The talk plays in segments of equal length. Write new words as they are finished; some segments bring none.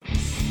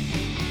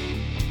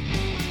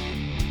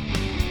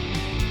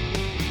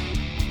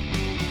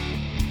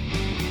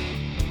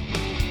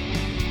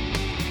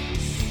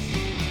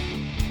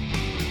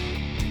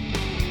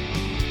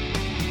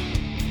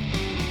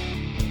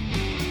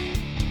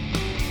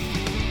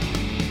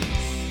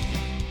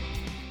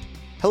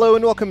Hello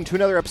and welcome to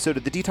another episode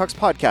of the Detox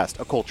Podcast,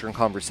 a culture and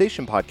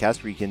conversation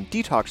podcast where you can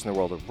detox from the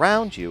world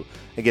around you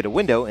and get a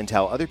window into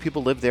how other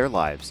people live their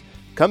lives.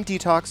 Come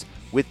detox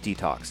with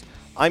Detox.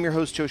 I'm your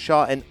host, Joe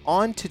Shaw, and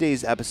on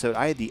today's episode,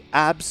 I had the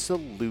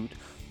absolute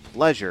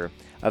pleasure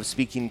of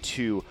speaking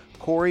to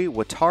Korey,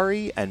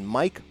 Watari, and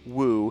Mike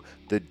Wu,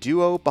 the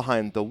duo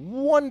behind the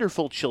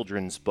wonderful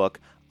children's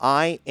book,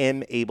 I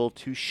Am Able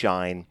to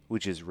Shine,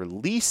 which is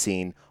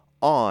releasing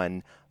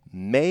on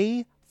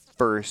May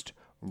 1st,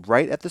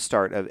 right at the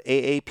start of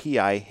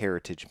AAPI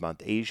Heritage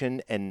Month,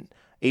 Asian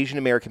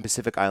American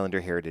Pacific Islander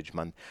Heritage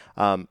Month.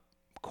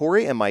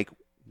 Korey and Mike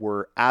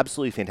were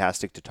absolutely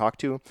fantastic to talk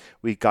to.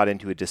 We got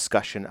into a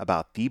discussion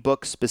about the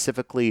book,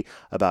 specifically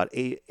about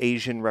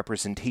Asian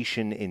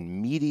representation in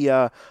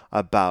media,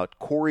 about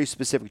Korey's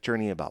specific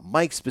journey, about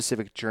Mike's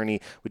specific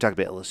journey. We talked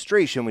about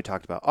illustration. We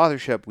talked about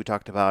authorship. We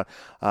talked about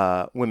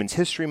Women's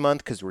History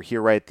Month, because we're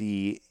here right at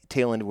the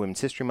tail end of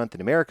Women's History Month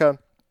in America.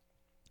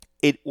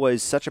 It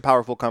was such a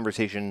powerful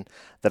conversation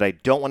that I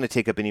don't want to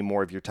take up any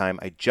more of your time.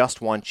 I just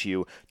want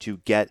you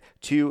to get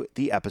to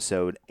the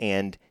episode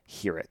and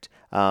hear it.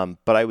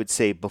 But I would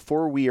say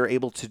before we are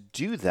able to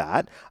do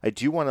that, I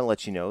do want to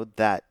let you know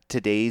that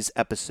today's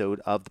episode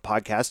of the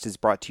podcast is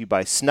brought to you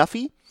by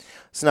Snuffy.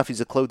 Snuffy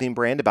is a clothing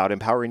brand about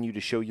empowering you to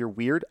show your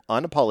weird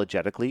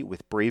unapologetically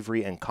with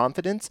bravery and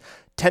confidence.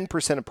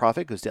 10% of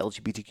profit goes to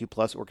LGBTQ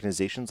plus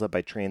organizations led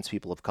by trans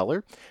people of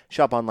color.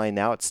 Shop online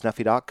now at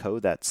snuffy.co.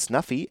 That's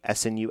Snuffy,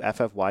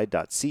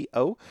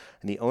 SNUFFY.co.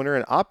 And the owner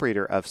and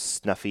operator of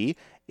Snuffy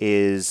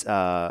is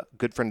a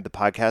good friend of the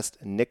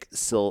podcast, Nick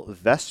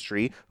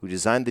Silvestri, who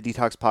designed the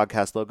Detox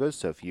Podcast logos.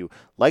 So if you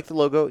like the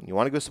logo and you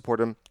want to go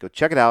support him, go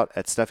check it out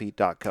at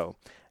snuffy.co.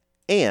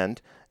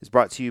 And is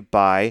brought to you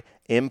by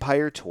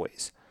Empire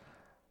Toys.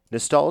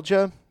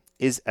 Nostalgia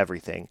is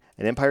everything,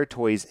 and Empire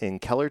Toys in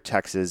Keller,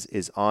 Texas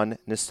is on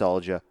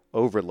nostalgia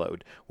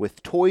overload.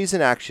 With toys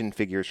and action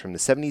figures from the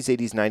 70s,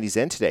 80s, 90s,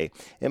 and today,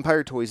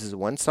 Empire Toys is a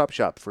one-stop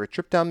shop for a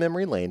trip down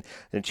memory lane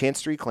and a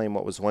chance to reclaim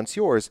what was once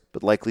yours,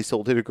 but likely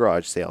sold at a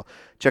garage sale.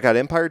 Check out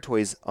Empire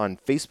Toys on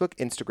Facebook,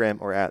 Instagram,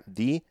 or at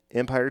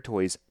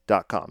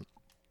theempiretoys.com.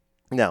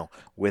 Now,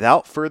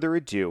 without further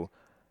ado,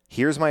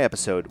 here's my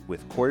episode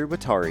with Korey,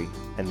 Watari,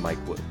 and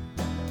Mike Wu.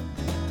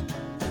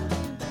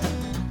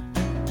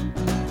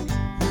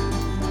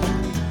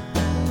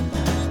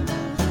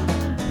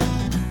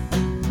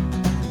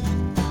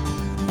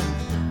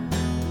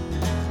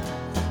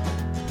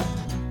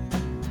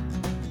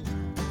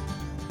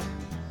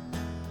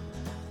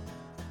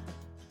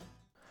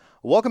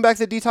 Welcome back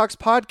to the Detox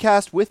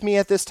Podcast. With me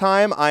at this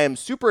time, I am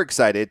super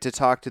excited to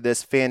talk to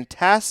this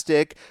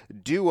fantastic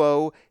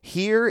duo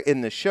here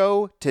in the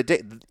show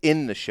today.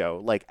 In the show,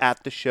 like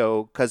at the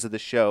show, because of the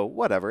show,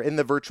 whatever. In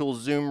the virtual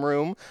Zoom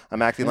room.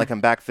 I'm acting like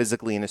I'm back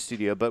physically in a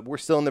studio, but we're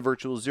still in the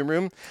virtual Zoom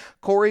room.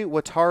 Korey,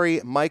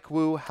 Watari, Mike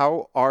Wu,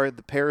 how are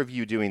the pair of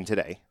you doing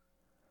today?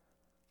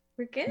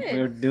 We're good.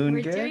 We're doing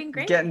good. Doing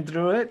great. Getting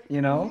through it, you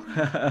know.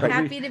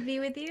 Happy to be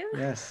with you.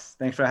 Yes.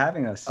 Thanks for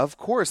having us. Of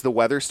course. The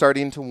weather's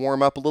starting to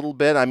warm up a little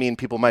bit. I mean,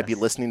 people might be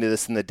listening to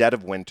this in the dead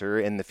of winter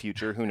in the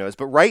future. Who knows?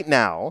 But right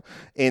now,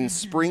 in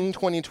spring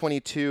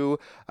 2022,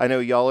 I know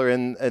y'all are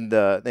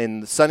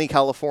in sunny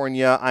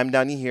California. I'm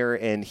down here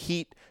in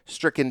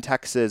heat-stricken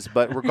Texas.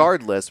 But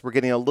regardless, we're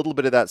getting a little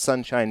bit of that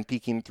sunshine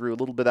peeking through, a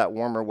little bit of that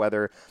warmer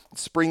weather.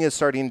 Spring has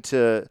sprung.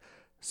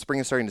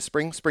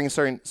 Spring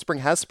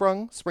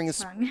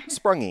has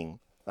sprunging.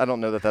 I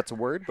don't know that that's a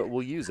word, but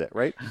we'll use it,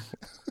 right?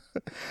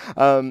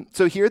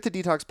 So here at the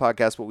Detox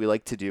Podcast, what we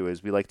like to do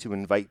is we like to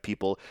invite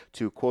people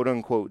to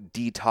quote-unquote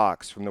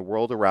detox from the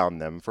world around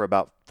them for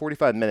about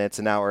 45 minutes,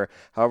 an hour,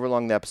 however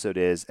long the episode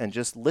is, and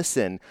just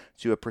listen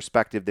to a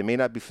perspective they may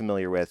not be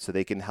familiar with so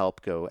they can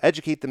help go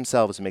educate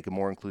themselves and make a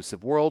more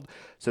inclusive world.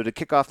 So to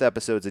kick off the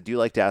episodes, I do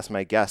like to ask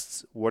my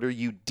guests, what are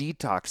you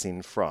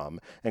detoxing from?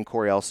 And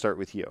Korey, I'll start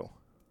with you.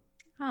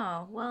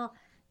 Oh, well,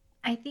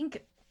 I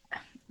think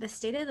the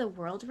state of the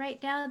world right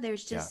now,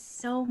 there's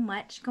just so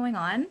much going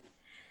on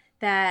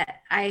that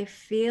I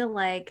feel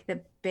like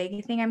the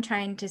big thing I'm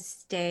trying to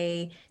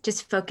stay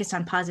just focused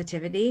on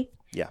positivity.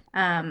 Yeah.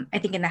 I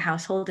think in the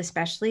household,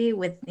 especially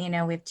with, we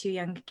have two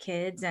young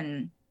kids,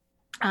 and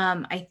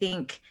I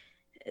think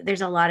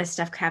there's a lot of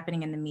stuff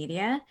happening in the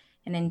media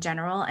and in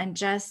general, and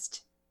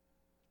just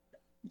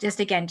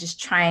again,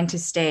 just trying to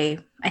stay,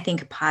 I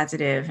think,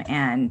 positive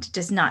and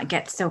just not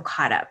get so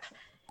caught up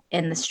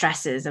in the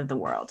stresses of the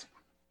world.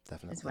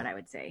 Definitely. Is what I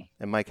would say.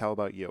 And Mike, how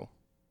about you?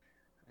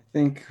 I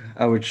think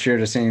I would share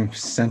the same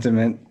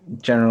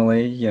sentiment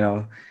generally.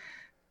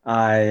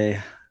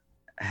 I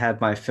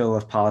had my fill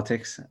of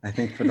politics, I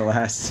think, for the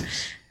last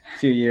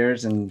few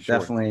years, and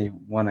definitely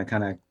want to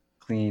kind of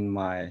clean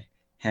my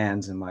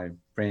hands and my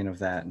brain of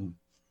that. And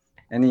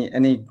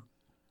any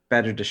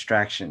better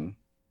distraction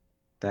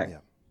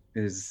that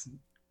is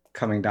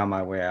coming down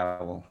my way,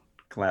 I will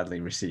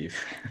gladly receive.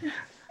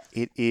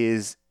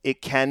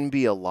 It can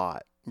be a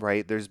lot,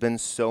 right? There's been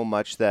so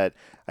much that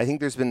I think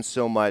there's been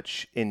so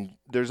much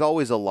there's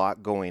always a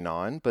lot going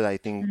on, but I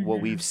think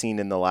what we've seen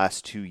in the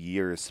last 2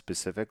 years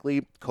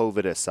specifically,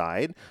 COVID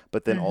aside,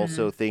 but then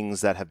also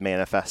things that have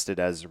manifested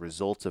as a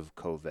result of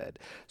COVID.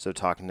 So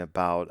talking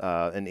about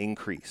an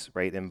increase,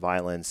 right, in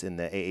violence in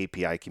the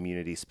AAPI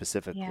community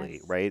specifically,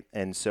 Yes. right?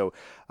 And so,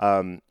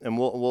 and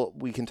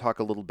we can talk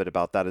a little bit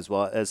about that as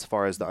well as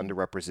far as the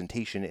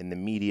underrepresentation in the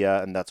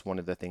media, and that's one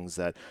of the things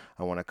that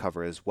I want to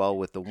cover as well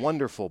with the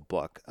wonderful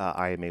book,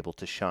 I Am Able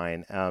to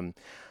Shine.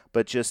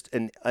 But just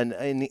an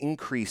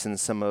increase in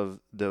some of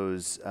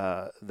those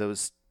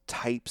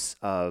types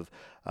of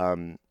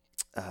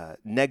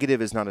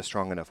negative is not a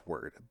strong enough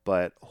word,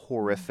 but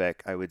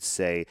horrific, I would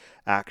say,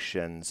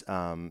 actions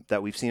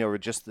that we've seen over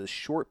just the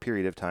short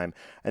period of time.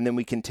 And then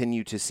we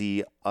continue to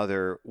see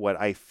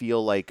what I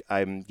feel like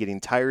I'm getting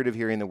tired of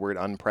hearing the word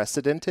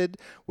unprecedented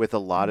with a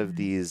lot of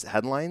these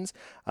headlines.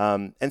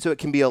 And so it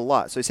can be a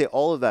lot. So I say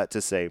all of that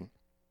to say,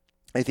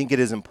 I think it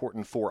is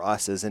important for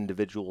us as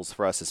individuals,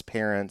 for us as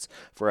parents,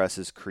 for us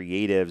as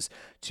creatives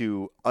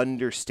to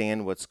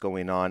understand what's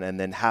going on and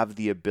then have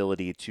the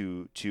ability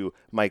to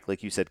Mike,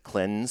 like you said,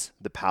 cleanse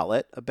the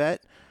palate a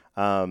bit,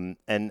 and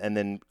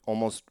then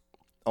almost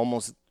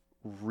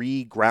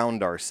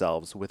reground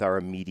ourselves with our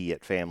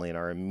immediate family and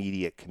our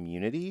immediate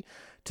community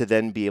to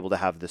then be able to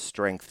have the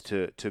strength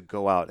to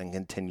go out and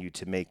continue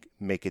to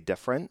make a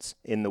difference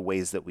in the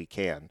ways that we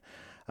can.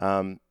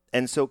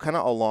 And so kind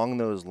of along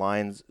those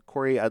lines,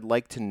 Korey, I'd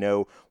like to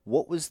know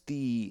what was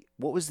the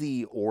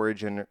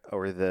origin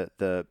or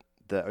the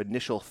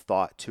initial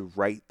thought to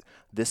write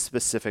this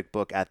specific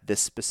book at this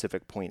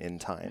specific point in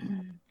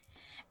time?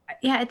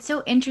 Yeah, it's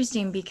so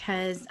interesting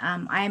because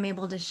I Am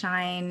Able to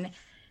Shine.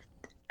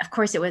 Of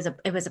course, it was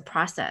a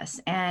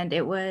process, and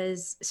it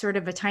was sort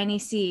of a tiny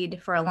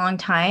seed for a long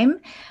time.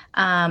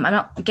 I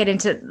don't get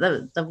into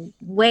the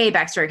way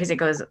backstory because it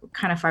goes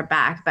kind of far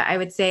back, but I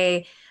would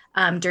say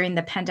during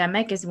the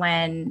pandemic is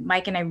when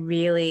Mike and I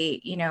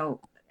really,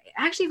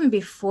 actually even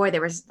before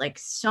there was like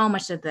so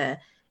much of the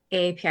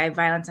AAPI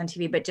violence on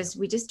TV, but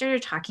we just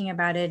started talking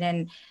about it.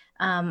 And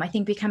I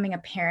think becoming a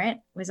parent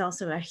was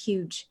also a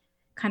huge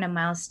kind of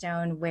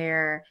milestone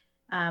where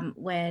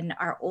when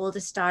our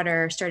oldest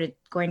daughter started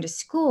going to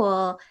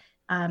school,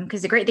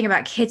 because the great thing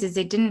about kids is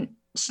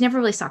she never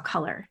really saw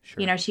color.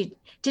 Sure. She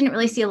didn't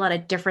really see a lot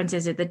of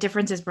differences. The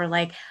differences were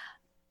like,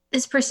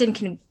 this person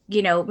can,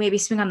 maybe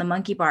swing on the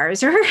monkey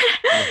bars or,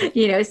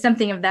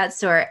 something of that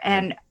sort.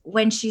 And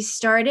when she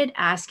started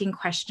asking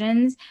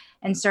questions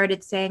and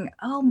started saying,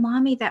 oh,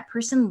 mommy, that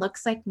person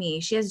looks like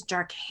me. She has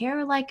dark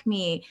hair like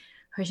me,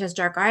 or she has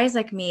dark eyes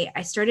like me.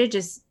 I started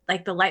just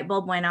like the light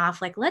bulb went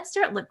off. Like, let's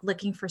start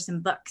looking for some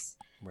books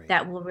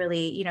that will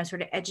really,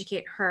 sort of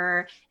educate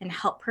her and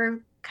help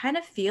her kind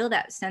of feel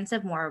that sense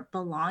of more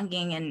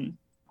belonging and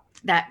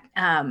that,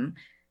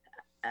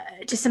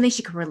 just something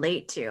she could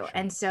relate to. Sure.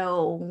 And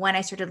so when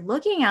I started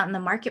looking out in the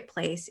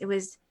marketplace, it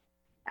was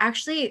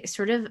actually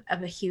sort of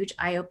a huge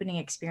eye-opening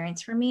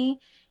experience for me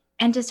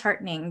and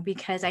disheartening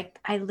because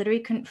I literally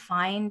couldn't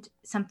find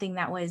something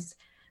that was,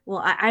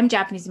 I'm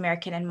Japanese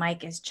American and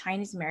Mike is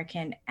Chinese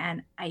American.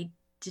 And I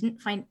didn't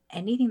find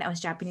anything that was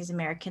Japanese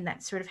American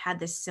that sort of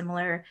had this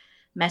similar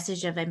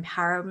message of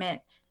empowerment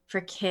for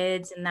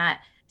kids and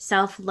that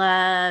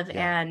self-love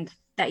and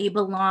that you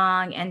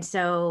belong. And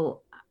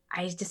so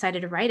I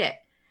decided to write it.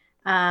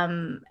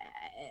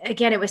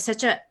 Again, it was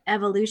such an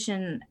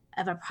evolution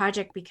of a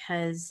project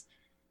because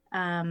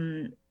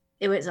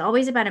it was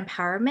always about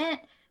empowerment,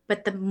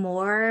 but the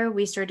more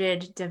we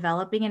started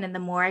developing it and the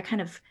more I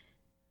kind of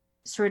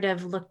sort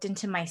of looked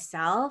into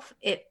myself,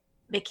 it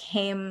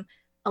became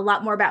a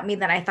lot more about me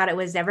than I thought it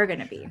was ever going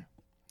to be.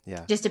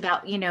 Yeah. Just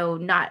about,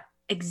 not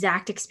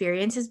exact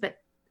experiences, but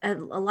a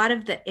lot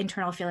of the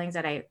internal feelings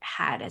that I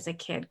had as a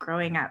kid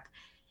growing up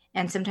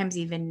and sometimes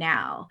even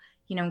now.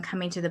 I'm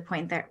coming to the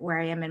point that where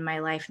I am in my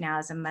life now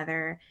as a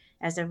mother,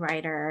 as a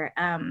writer.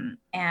 And,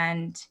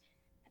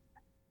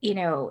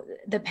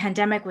 the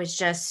pandemic was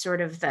just sort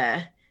of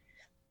I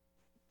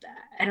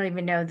don't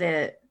even know,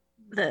 the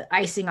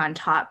icing on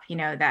top,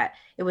 that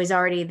it was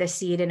already the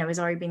seed and it was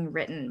already being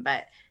written,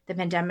 but the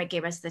pandemic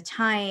gave us the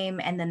time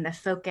and then the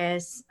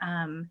focus.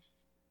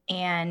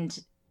 And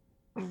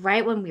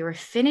right when we were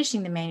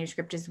finishing the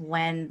manuscript is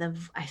when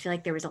I feel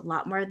like there was a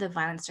lot more of the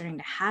violence starting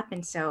to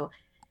happen. So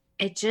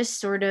it just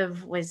sort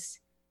of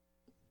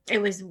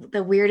it was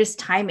the weirdest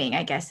timing,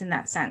 I guess, in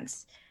that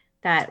sense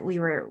that we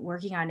were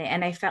working on it.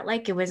 And I felt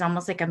like it was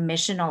almost like a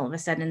mission all of a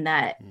sudden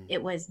that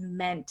it was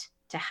meant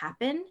to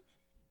happen,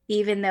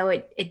 even though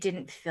it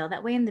didn't feel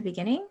that way in the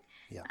beginning.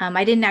 Yeah.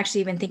 I didn't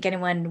actually even think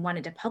anyone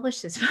wanted to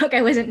publish this book.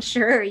 I wasn't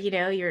sure,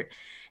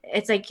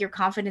 it's like your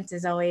confidence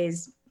is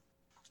always,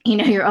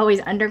 you're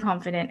always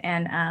underconfident.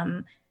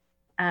 And,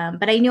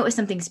 but I knew it was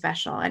something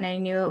special and I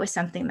knew it was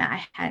something that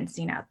I hadn't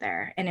seen out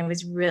there. And it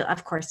was real,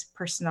 of course,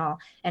 personal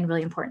and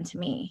really important to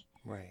me.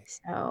 Right.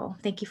 So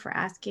thank you for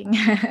asking.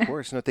 Of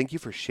course. No, thank you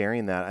for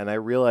sharing that. And I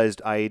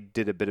realized I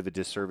did a bit of a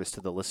disservice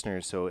to the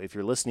listeners. So if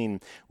you're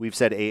listening, we've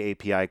said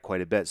AAPI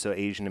quite a bit. So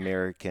Asian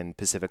American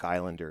Pacific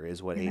Islander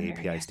is what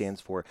AAPI Yes. stands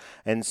for.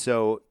 And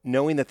so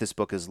knowing that this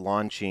book is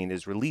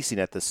releasing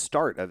at the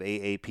start of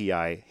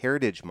AAPI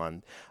Heritage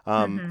Month,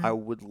 I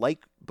would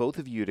like both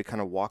of you to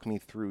kind of walk me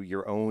through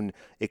your own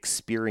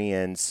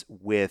experience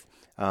with.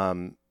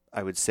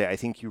 I would say, I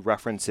think you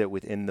reference it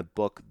within the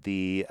book.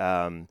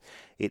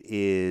 It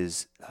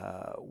is,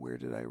 where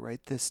did I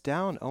write this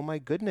down? Oh my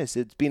goodness.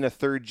 It's being a Yes.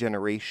 third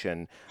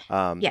generation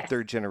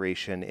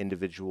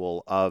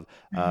individual of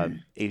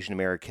Mhm. Asian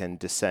American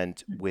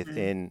descent Mhm.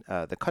 within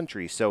the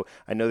country. So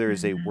I know there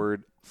is a Mhm.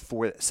 word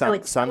for It's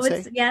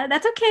Sansei. yeah,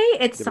 that's okay.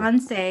 It's There we go.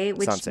 Sansei,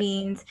 which Sansei.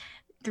 means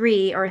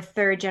three or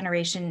third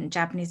generation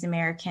Japanese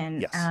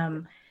American,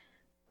 Yes.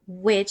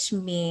 which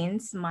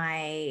means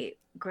my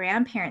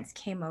grandparents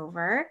came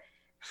over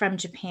from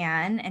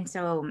Japan, and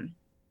so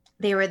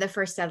they were the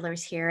first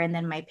settlers here, and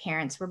then my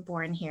parents were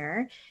born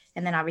here,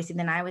 and then obviously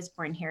then I was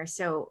born here.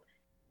 So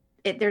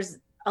there's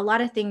a lot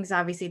of things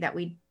obviously that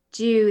we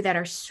do that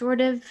are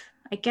sort of,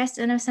 I guess,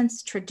 in a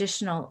sense,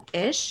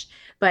 traditional-ish,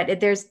 but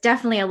there's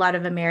definitely a lot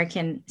of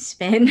American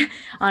spin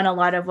on a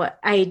lot of what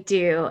I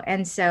do.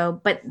 And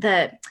so, but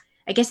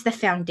I guess the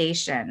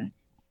foundation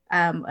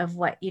of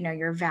what,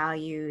 your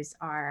values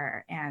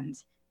are, and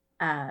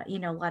a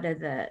lot of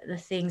the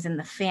things and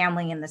the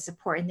family and the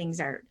support and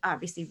things are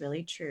obviously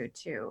really true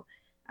to,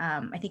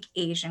 I think,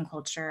 Asian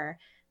culture.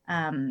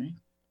 Um,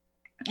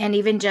 and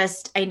even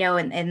just, I know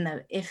in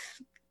the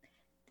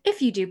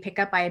if you do pick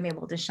up I Am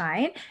Able to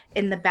Shine,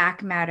 in the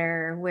back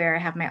matter where I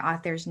have my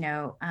author's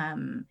note,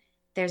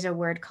 there's a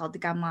word called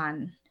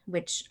gaman,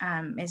 which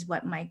is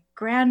what my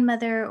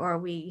grandmother, or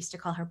we used to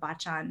call her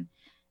bachan,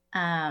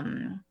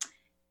 um,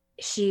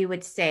 she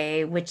would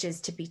say, which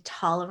is to be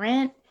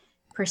tolerant,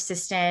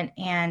 persistent,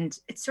 and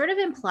it's sort of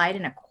implied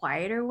in a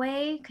quieter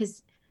way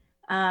because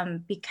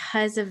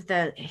of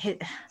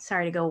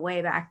sorry to go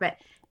way back, but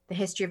the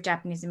history of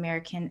Japanese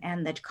American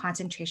and the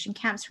concentration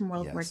camps from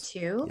World War Yes.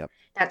 II. Yep.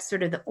 That's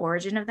sort of the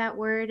origin of that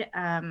word.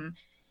 And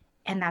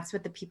that's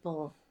what the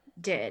people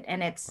did.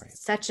 And it's Right.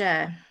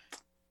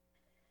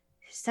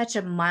 such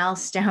a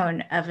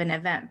milestone of an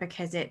event,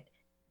 because it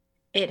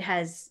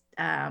has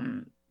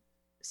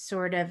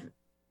sort of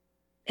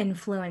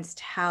influenced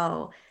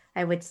how,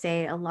 I would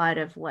say, a lot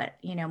of what,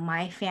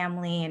 my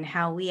family and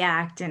how we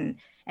act, and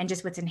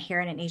just what's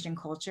inherent in Asian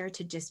culture,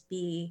 to just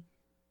be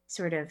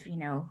sort of,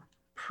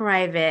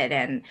 private,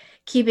 and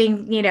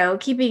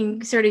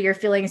keeping sort of your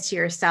feelings to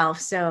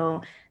yourself.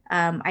 So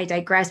I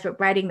digress, but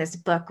writing this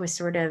book was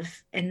sort of,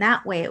 in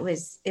that way, it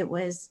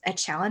was a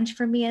challenge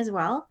for me as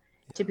well,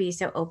 to be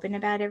so open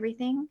about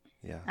everything.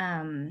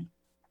 Yeah.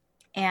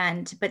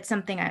 But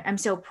something I'm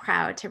so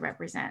proud to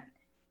represent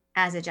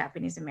as a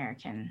Japanese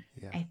American,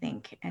 Yeah. I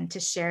think, and to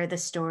share the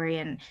story,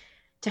 and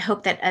to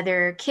hope that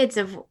other kids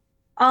of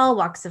all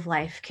walks of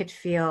life could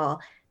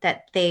feel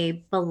that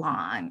they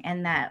belong,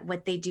 and that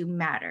what they do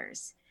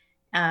matters,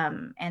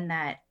 and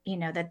that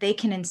they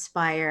can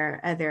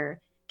inspire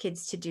other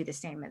kids to do the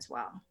same as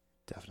well.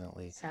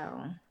 Definitely.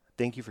 So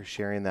Thank you for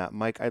sharing that.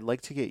 Mike, I'd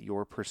like to get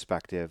your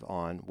perspective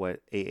on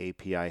what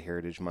AAPI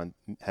Heritage Month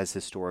has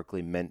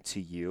historically meant to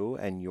you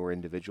and your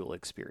individual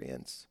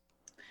experience.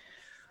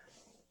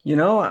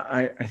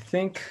 I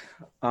think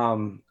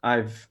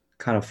I've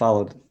kind of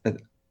followed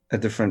a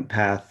different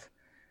path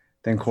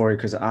than Corey,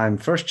 because I'm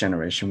first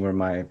generation, where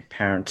my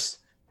parents,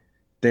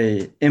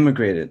 they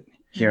immigrated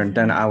here, and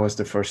then I was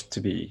the first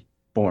to be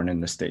born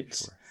in the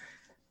States.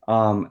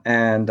 Sure.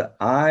 And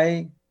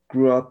I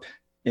grew up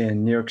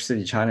in New York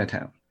City,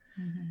 Chinatown.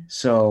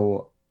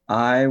 So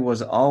I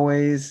was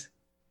always,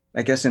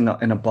 I guess, in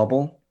a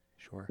bubble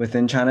Sure.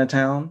 within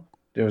Chinatown.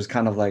 There was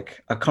kind of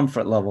like a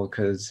comfort level,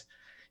 because,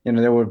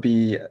 there would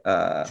be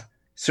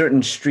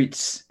certain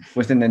streets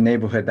within the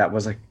neighborhood that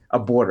was like a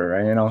border,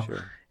 right?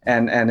 Sure.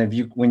 And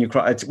when you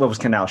cross, what was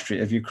Canal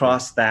Street? If you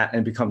cross that,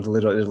 it becomes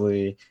Little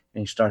Italy,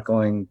 and you start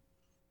going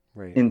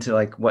Right. into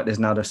like what is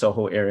now the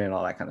Soho area and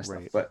all that kind of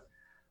stuff. Right.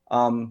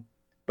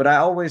 But I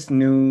always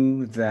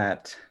knew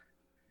that,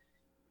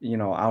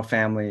 our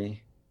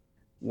family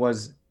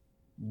was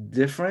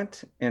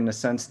different, in the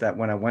sense that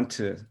when I went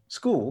to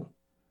school,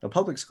 the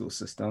public school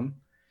system,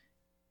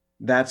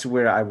 that's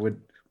where I would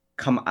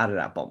come out of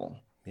that bubble.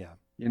 Yeah.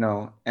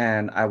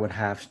 And I would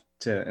have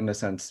to, in a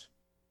sense,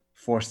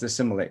 forced to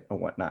assimilate or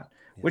whatnot,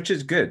 which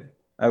is good.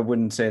 I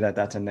wouldn't say that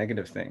that's a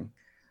negative thing.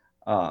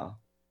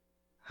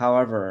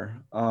 However,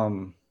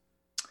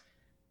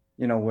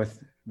 with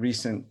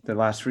the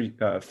last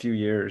few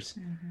years,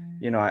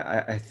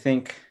 I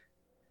think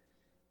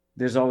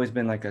there's always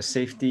been like a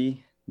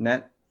safety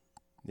net,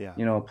 Yeah.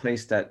 a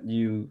place that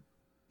you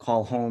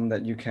call home,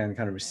 that you can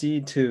kind of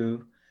recede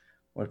to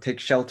or take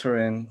shelter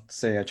in,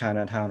 say a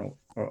Chinatown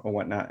or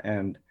whatnot.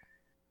 And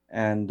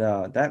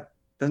that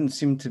doesn't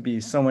seem to be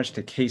so much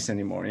the case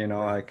anymore. Right.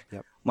 Like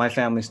Yep. my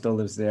family still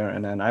lives there,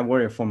 and then I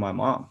worry for my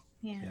mom.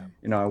 Yeah.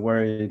 I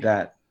worry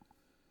that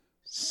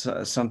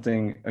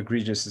something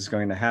egregious is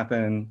going to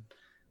happen,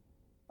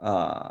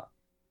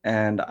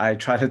 And I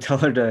try to tell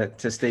her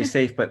to stay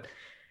safe, but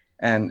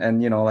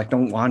and like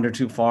don't wander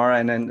too far.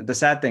 And then the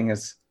sad thing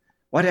is,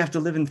 why do you have to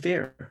live in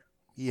fear?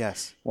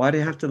 Yes. Why do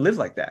you have to live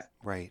like that?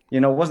 Right. It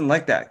wasn't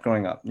like that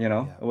growing up.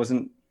 Yeah. It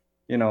wasn't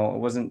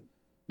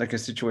like a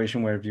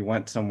situation where if you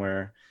went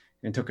somewhere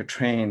and took a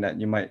train that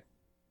you might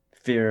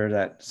fear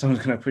that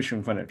someone's going to push you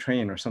in front of a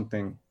train or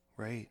something,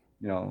 right,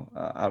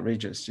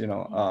 outrageous,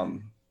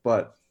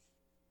 but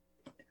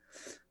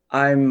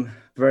I'm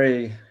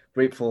very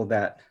grateful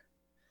that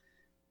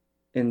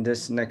in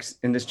this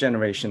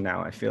generation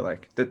now, I feel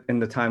like that in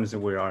the times that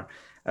we are,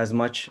 as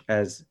much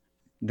as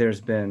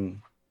there's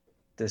been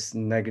this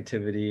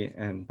negativity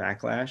and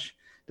backlash,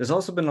 there's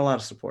also been a lot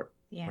of support.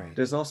 Yeah. Right.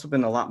 There's also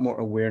been a lot more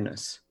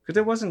awareness, because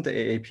there wasn't the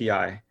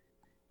AAPI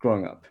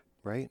growing up.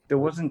 Right. There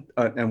wasn't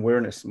an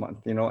awareness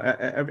month.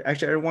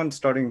 Actually, everyone's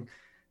starting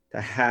to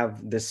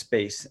have this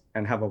space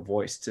and have a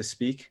voice to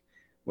speak,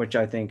 which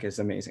I think is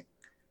amazing.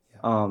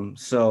 Yeah.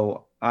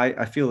 So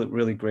I feel it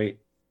really great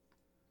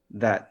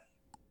that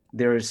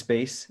there is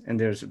space and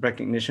there's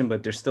recognition,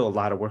 but there's still a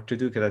lot of work to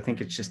do, because I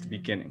think it's just the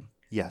beginning.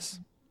 Yes,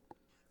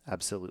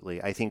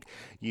 absolutely. I think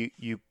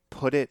you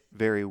put it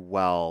very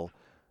well,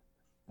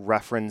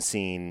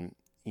 referencing,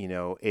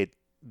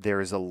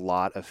 there's a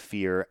lot of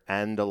fear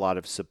and a lot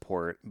of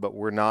support, but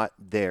we're not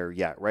there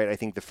yet, right? I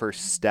think the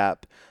first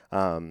step,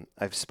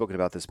 I've spoken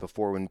about this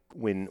before,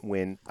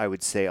 when I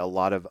would say a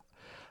lot of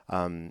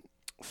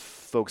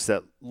folks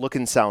that look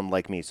and sound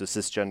like me, so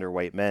cisgender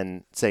white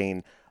men,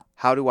 saying,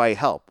 how do I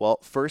help? Well,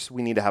 first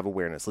we need to have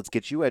awareness. Let's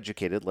get you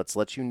educated. Let's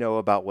let you know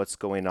about what's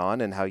going on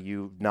and how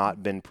you've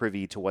not been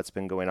privy to what's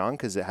been going on,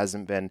 because it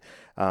hasn't been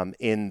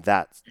in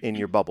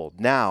your bubble.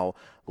 Now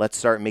let's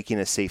start making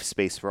a safe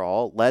space for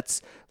all.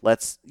 Let's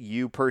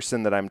you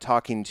person that I'm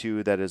talking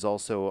to that is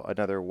also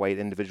another white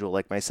individual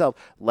like myself,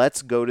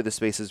 let's go to the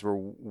spaces where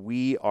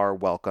we are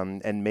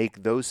welcome and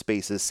make those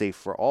spaces safe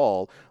for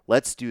all.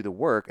 Let's do the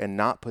work and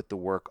not put the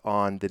work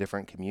on the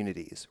different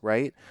communities,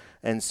 right?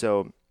 And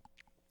so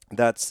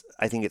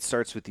I think it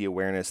starts with the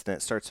awareness, then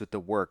it starts with the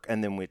work,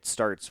 and then it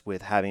starts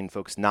with having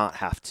folks not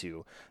have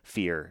to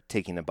fear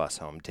taking a bus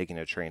home, taking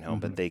a train home,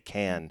 but they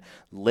can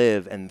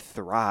live and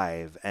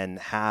thrive and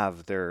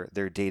have their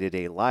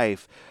day-to-day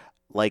life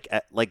like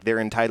they're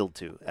entitled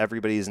to.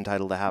 Everybody is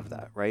entitled to have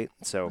that, right?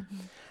 So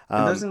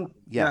I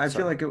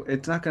feel like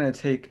it's not going to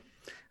take,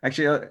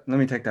 actually, let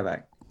me take that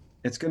back.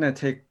 It's going to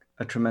take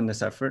a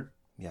tremendous effort,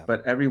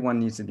 but everyone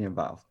needs to be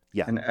involved.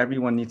 Yeah. And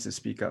everyone needs to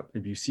speak up.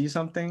 If you see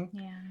something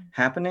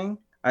happening,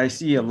 I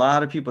see a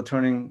lot of people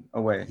turning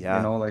away,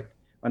 like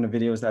on the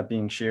videos that are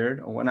being shared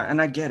or whatnot. And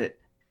I get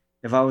it.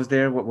 If I was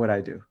there, what would I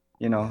do?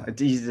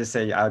 It's easy to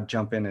say I'd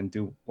jump in and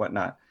do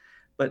whatnot.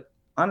 But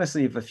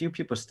honestly, if a few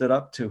people stood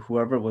up to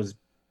whoever was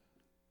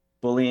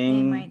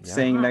bullying,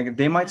 saying negative,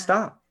 they might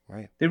stop.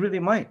 Right. They really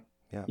might.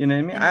 Yeah. You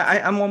know what I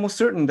mean? I'm almost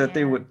certain that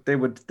they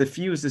would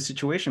diffuse the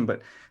situation,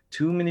 but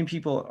too many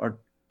people are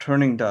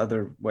turning the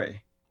other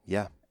way.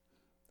 Yeah.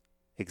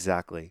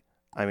 Exactly.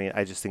 I mean,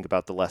 I just think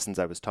about the lessons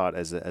I was taught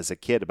as a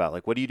kid about,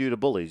 like, what do you do to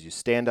bullies? You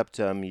stand up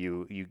to them,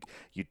 you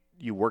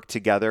work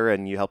together,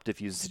 and you help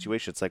diffuse the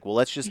situation. It's like, well,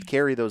 let's just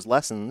carry those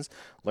lessons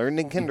learned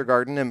in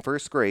kindergarten and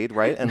first grade,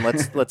 right? And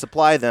let's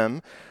apply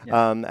them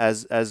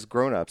as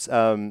grown-ups.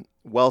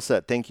 Well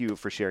said. Thank you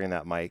for sharing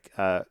that, Mike.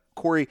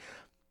 Korey,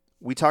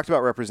 we talked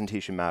about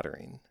representation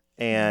mattering,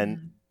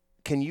 and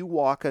can you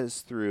walk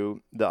us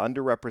through the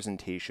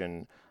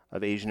underrepresentation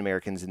of Asian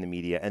Americans in the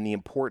media and the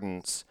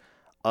importance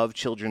of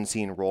children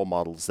seeing role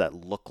models that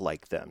look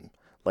like them,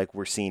 like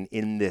we're seeing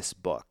in this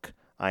book,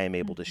 I Am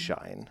Able to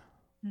Shine?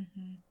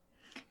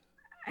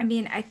 I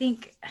mean, I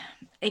think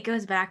it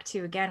goes back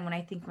to, again, when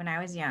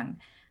I was young,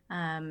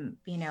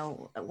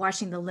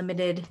 watching the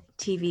limited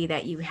TV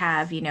that you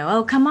have,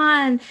 oh, come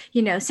on,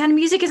 Sound of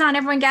Music is on,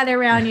 everyone gather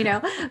around,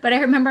 but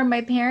I remember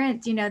my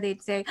parents,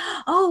 they'd say,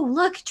 oh,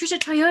 look, Trisha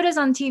Toyota's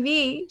on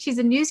TV. She's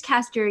a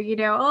newscaster,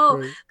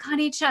 right.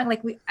 Connie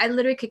Chung, I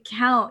literally could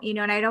count,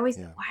 and I'd always,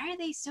 why are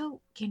they so,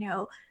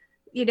 why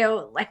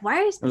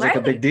is it was like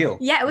a big deal?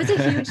 Yeah, it was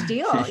a huge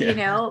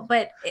deal,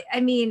 but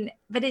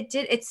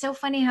it's so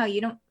funny how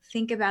you don't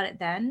think about it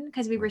then,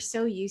 because we were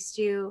so used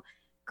to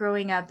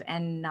growing up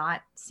and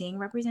not seeing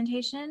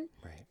representation.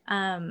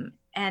 Right.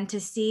 And to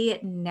see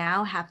it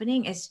now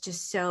happening is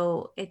just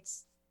so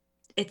it's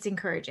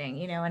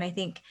encouraging, and I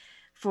think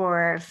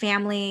for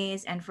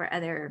families and for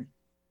other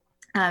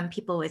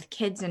people with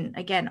kids, and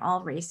again,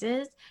 all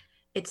races,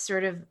 it's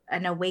sort of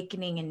an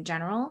awakening in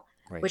general,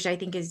 which I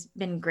think has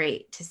been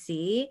great to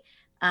see.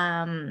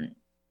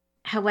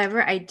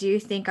 However, I do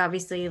think,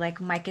 obviously,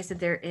 like Micah said,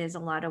 there is a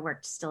lot of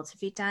work still to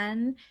be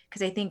done,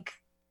 because I think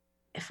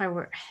if I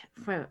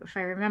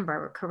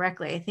remember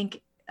correctly, I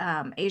think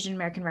Asian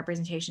American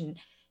representation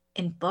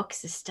in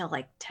books is still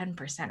like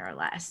 10% or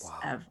less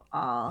of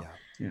all.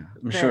 Yeah,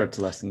 I'm sure it's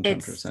less than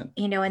 10%.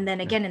 And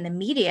then again, in the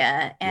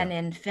media and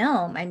in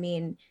film, I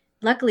mean,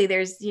 luckily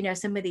there's,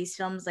 some of these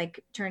films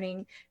like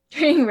Turning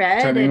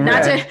Red, and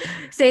not to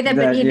say that,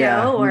 but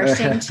or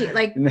Shang-Chi,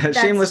 like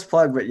shameless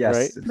plug, but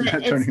yes. Right?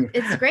 But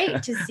it's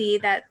great to see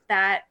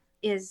that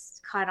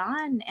is caught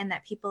on and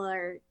that people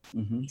are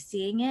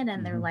seeing it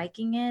and they're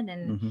liking it,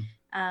 and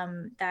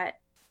that,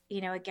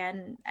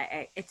 again,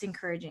 it's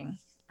encouraging.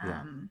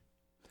 Yeah.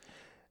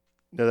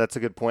 No, that's a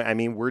good point. I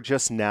mean, we're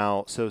just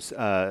now, so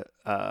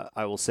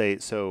I will say,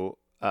 so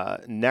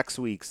next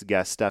week's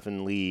guest,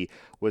 Stephen Lee,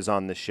 was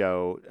on the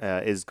show,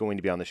 is going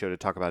to be on the show to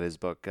talk about his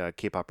book,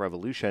 K-Pop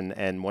Revolution.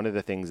 And one of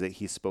the things that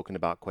he's spoken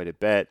about quite a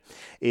bit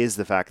is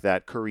the fact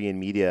that Korean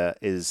media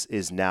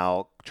is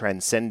now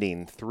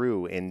transcending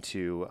through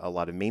into a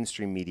lot of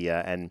mainstream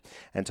media, and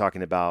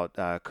talking about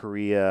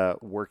Korea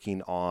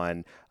working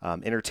on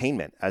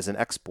entertainment as an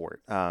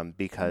export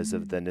because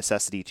of the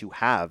necessity to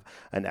have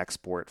an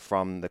export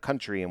from the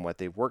country and what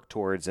they've worked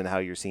towards, and how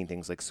you're seeing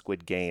things like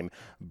Squid Game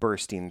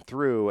bursting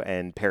through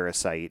and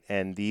Parasite.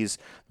 And these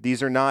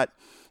are not,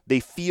 they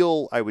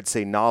feel, I would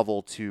say,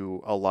 novel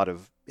to a lot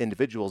of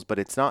individuals, but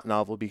it's not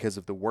novel because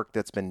of the work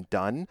that's been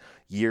done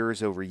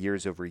years over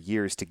years over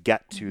years to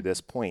get to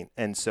this point.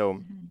 And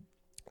so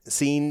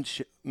seeing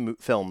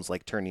films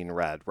like Turning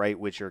Red, right,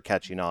 which are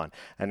catching on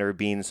and are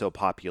being so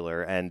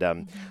popular,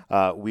 and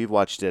we've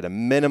watched it a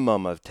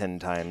minimum of 10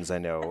 times, I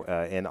know,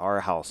 in our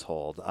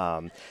household.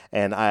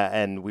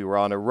 And we were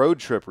on a road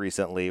trip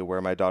recently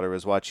where my daughter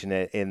was watching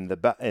it in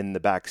the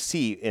back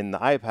seat in the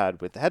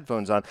iPad with the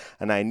headphones on,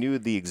 and I knew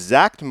the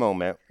exact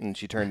moment when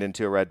she turned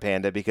into a red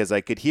panda because I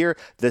could hear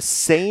the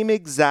same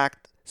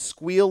exact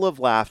squeal of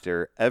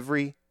laughter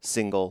every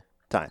single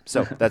time.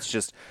 So that's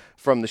just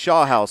from the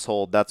Shaw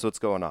household. That's what's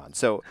going on.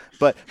 So,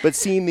 but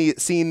seeing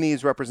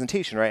these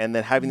representation, right, and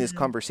then having these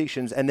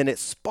conversations, and then it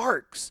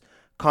sparks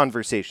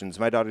conversations.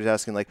 My daughter's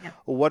asking, like,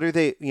 well, what are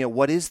they?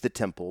 What is the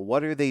temple?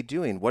 What are they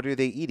doing? What are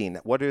they eating?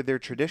 What are their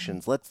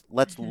traditions?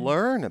 Let's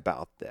learn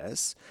about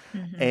this.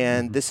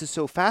 And this is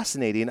so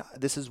fascinating.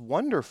 This is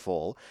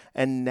wonderful.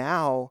 And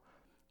now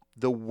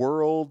the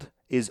world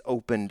is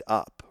opened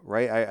up,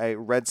 right? I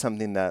read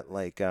something that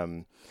like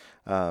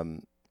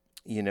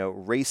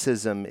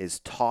racism is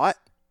taught,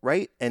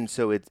 right? And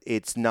so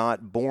it's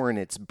not born,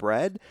 it's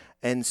bred.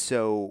 And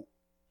so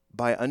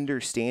by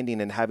understanding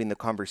and having the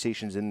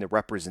conversations in the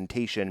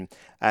representation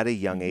at a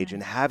young age,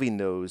 and having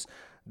those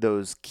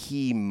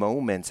key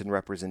moments in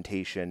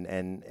representation,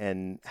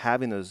 and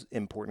having those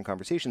important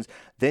conversations,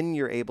 then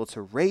you're able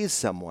to raise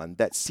someone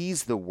that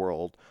sees the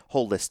world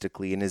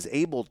holistically and is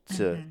able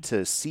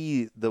to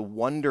see the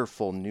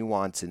wonderful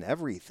nuance in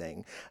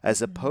everything,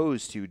 as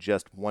opposed to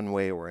just one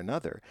way or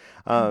another.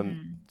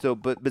 So,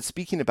 but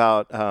speaking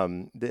about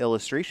the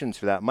illustrations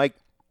for that, Mike,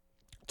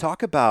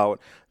 talk about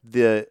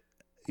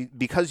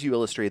because you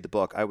illustrated the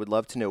book, I would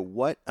love to know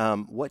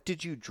what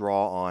did you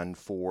draw on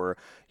for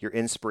your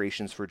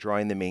inspirations for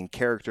drawing the main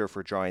character,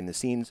 for drawing the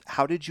scenes?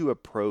 How did you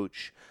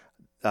approach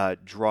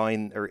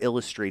drawing or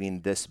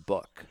illustrating this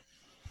book?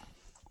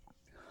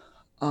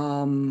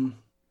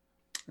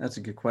 That's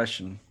a good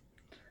question.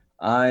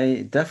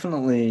 I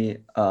definitely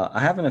I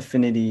have an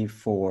affinity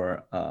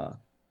for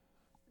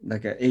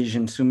like an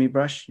Asian sumi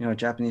brush,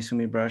 Japanese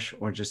sumi brush,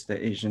 or just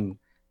the Asian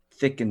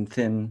thick and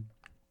thin,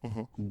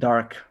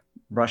 dark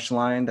brush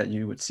line that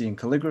you would see in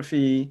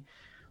calligraphy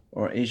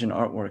or Asian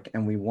artwork.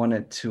 And we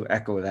wanted to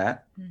echo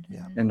that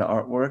in the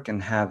artwork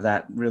and have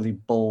that really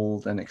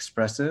bold and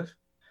expressive.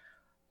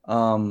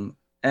 And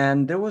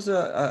there was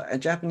a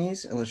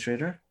Japanese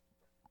illustrator.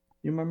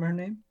 You remember her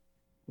name?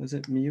 Was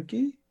it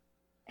Miyuki?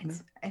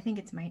 I think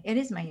it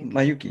is Mayuki.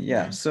 Mayuki,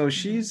 yeah. So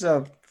she's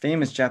a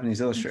famous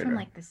Japanese illustrator. From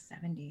like the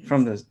 70s.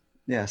 From the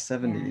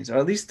 70s, or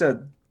at least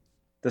the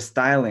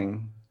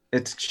styling.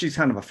 She's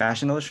kind of a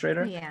fashion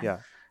illustrator. Yeah.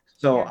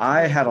 So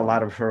I had a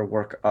lot of her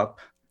work up,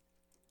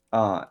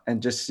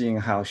 and just seeing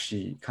how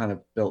she kind of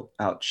built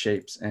out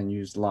shapes and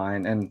used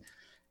line,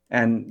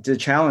 and the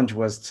challenge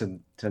was to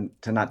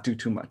not do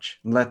too much,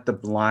 let the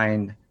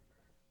line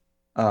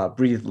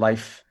breathe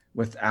life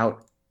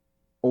without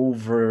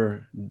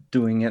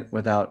overdoing it,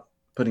 without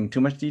putting too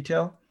much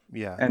detail.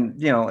 Yeah. And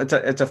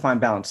it's a fine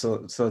balance.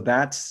 So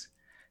that's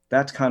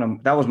kind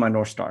of, that was my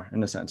North Star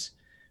in a sense,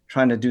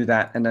 trying to do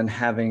that, and then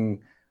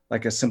having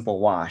like a simple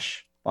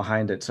wash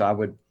behind it. So I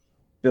would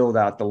build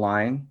out the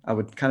line. I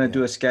would kind of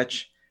do a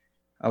sketch.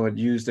 I would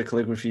use the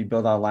calligraphy,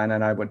 build out a line,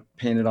 and I would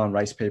paint it on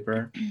rice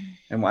paper,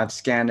 and I'd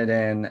scan it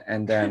in,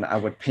 and then I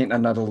would paint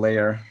another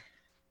layer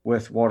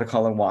with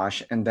watercolor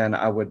wash, and then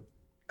I would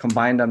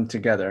combine them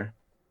together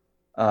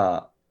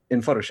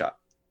in Photoshop.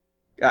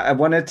 I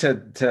wanted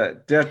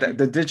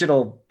the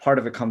digital part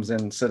of it comes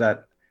in so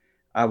that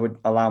I would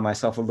allow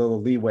myself a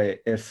little leeway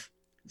if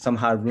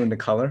somehow I ruined the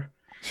color.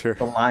 Sure.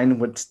 The line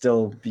would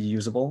still be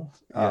usable.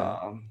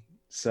 Yeah.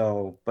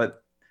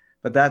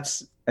 But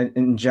that's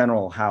in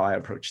general how I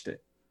approached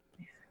it.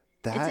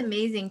 It's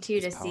amazing too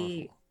to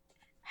see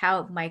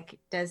how Mike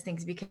does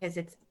things, because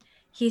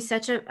he's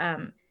such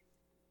a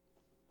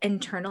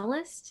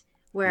internalist,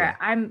 where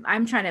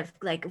I'm trying to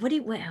like,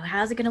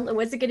 how's it gonna look?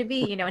 What's it gonna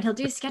be? And he'll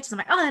do sketches. I'm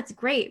like, oh, that's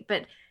great,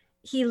 but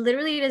he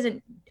literally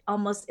doesn't.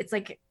 Almost, it's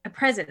like a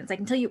present. It's like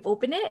until you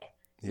open it,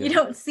 you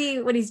don't see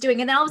what he's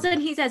doing, and then all of a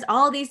sudden he says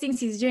all these things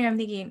he's doing. I'm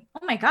thinking,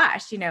 oh my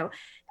gosh,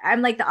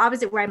 I'm like the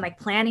opposite, where I'm like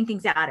planning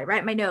things out. I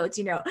write my notes,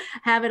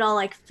 have it all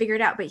like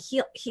figured out. But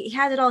he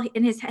has it all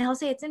in his head. He'll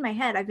say it's in my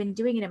head. I've been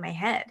doing it in my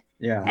head.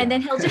 Yeah. And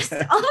then he'll just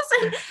all of a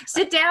sudden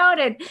sit down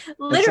and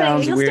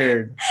literally. It sounds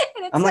weird.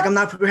 I'm like, I'm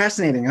not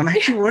procrastinating. I'm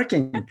actually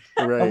working.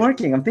 Right. I'm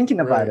working. I'm thinking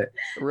about it.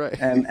 Right.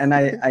 And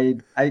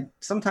I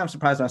sometimes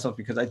surprise myself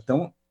because I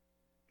don't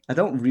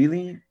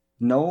really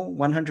know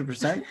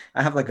 100%.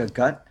 I have like a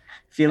gut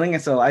feeling,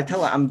 and so I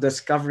tell her I'm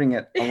discovering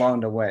it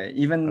along the way.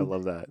 Even I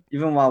love that.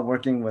 Even while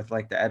working with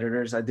like the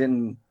editors,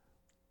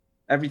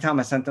 every time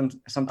I sent them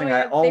something,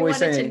 I always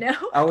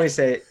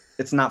say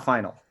it's not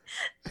final.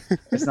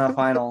 It's not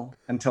final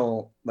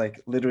until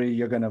like literally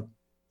you're gonna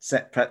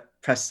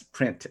press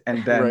print,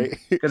 and then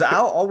because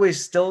I'll always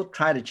still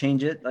try to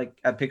change it. Like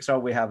at Pixar,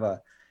 we have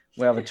a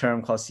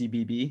term called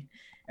CBB,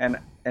 and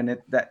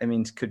that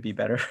means could be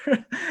better.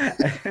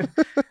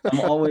 I'm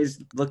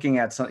always looking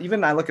at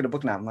even I look at a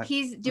book now. I'm like,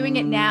 he's doing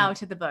it now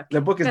to the book.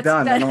 The book is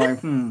done, and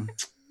I'm like,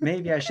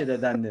 maybe I should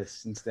have done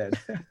this instead.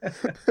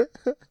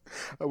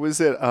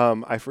 Was it?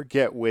 I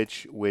forget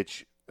which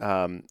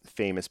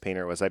famous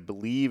painter it was. I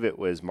believe it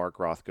was Mark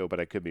Rothko, but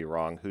I could be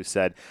wrong. Who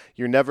said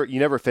you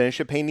never finish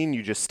a painting,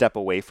 you just step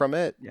away from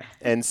it. Yeah.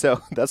 And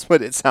so that's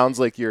what it sounds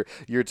like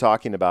you're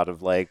talking about.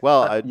 Of like,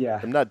 well,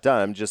 I'm not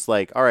done. I'm just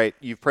like, all right,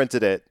 you've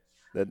printed it.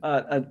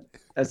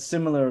 A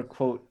similar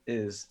quote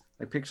is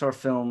like Pixar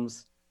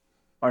films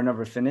are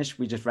never finished.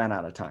 We just ran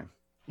out of time.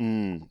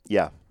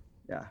 Yeah.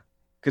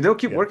 Because they'll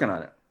keep working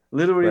on it.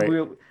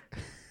 Literally,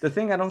 the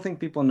thing I don't think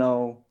people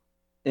know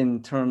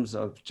in terms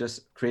of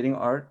just creating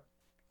art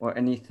or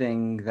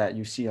anything that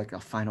you see like a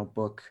final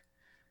book,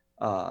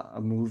 a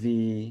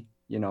movie,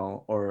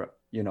 or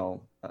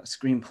a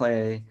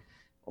screenplay,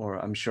 or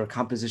I'm sure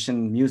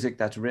composition, music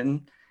that's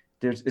written.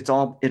 It's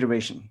all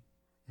iteration.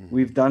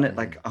 We've done it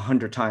like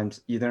 100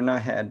 times, either in our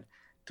head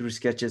through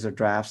sketches or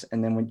drafts.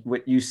 And then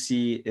what you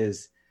see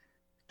is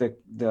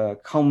the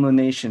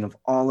culmination of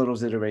all of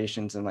those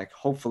iterations and like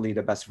hopefully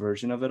the best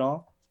version of it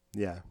all.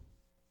 Yeah.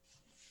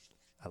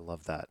 I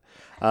love that.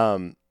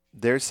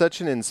 There's such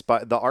the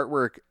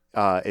artwork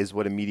is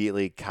what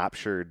immediately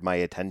captured my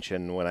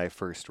attention when I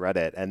first read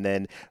it. And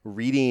then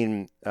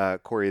reading,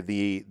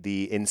 Korey,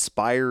 the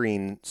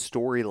inspiring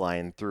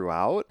storyline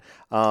throughout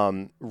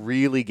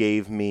really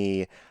gave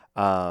me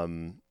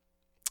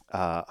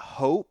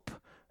hope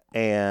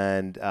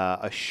and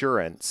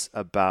assurance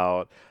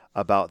about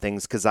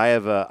things, because I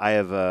have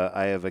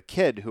a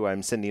kid who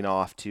I'm sending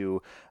off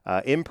to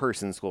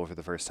in-person school for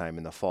the first time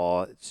in the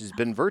fall. She's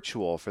been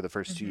virtual for the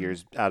first 2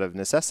 years out of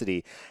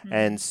necessity,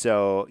 and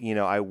so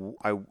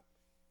I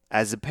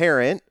as a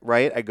parent,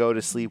 right, I go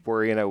to sleep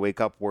worrying, I wake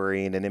up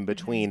worrying, and in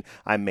between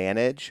I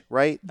manage,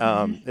 right,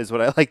 is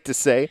what I like to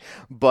say.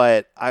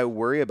 But I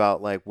worry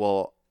about like,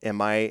 well,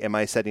 am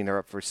I setting her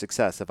up for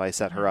success if I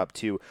set her up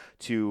to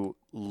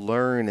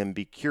learn and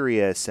be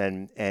curious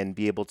and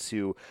be able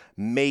to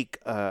make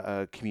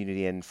a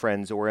community and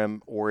friends,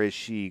 or is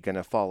she going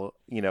to follow,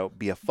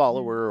 be a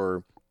follower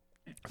or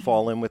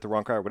fall in with the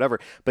wrong crowd or whatever?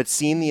 But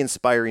seeing the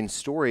inspiring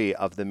story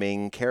of the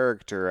main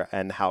character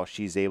and how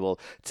she's able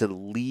to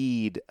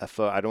lead I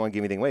don't want to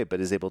give anything away,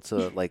 but is able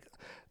to like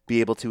be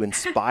able to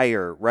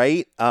inspire,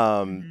 right?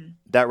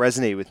 That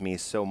resonated with me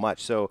so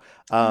much. So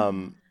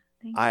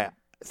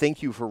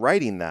thank you for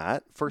writing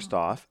that, first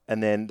off.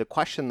 And then the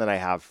question that I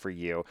have for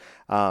you,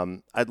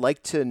 I'd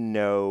like to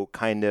know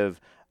kind of,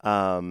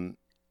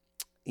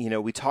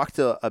 we talked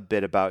a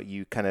bit about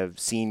you kind of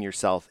seeing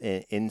yourself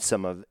in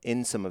some of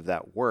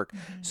that work.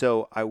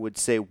 So I would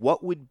say,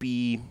 what would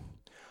be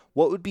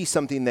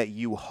something that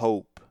you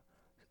hope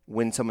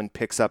when someone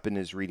picks up and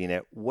is reading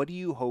it, what do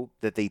you hope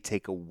that they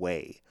take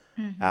away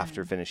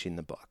after finishing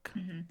the book?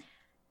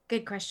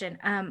 Good question.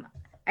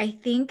 I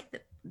think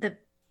the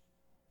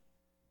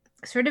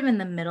sort of in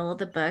the middle of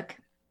the book,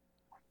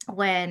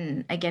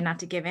 when, again, not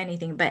to give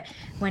anything, but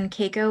when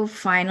Keiko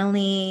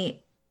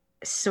finally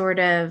sort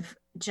of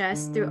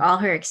just through all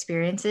her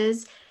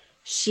experiences,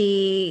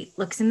 she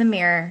looks in the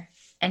mirror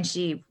and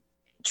she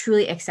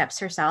truly accepts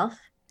herself.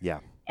 Yeah.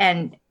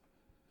 And,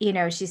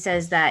 she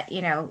says that,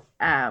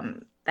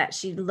 that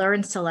she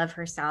learns to love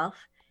herself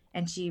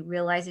and she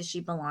realizes she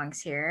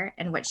belongs here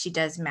and what she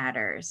does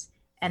matters.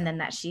 And then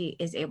that she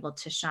is able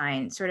to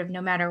shine sort of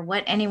no matter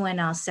what anyone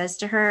else says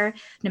to her,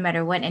 no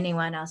matter what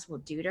anyone else will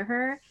do to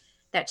her,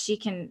 that she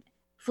can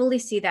fully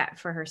see that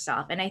for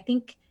herself. And I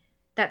think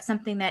that's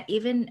something that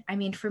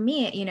for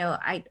me,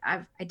 I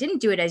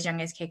didn't do it as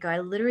young as Keiko. I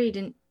literally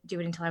didn't do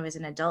it until I was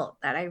an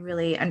adult, that I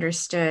really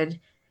understood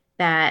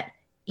that,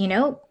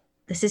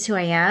 this is who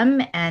I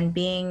am. And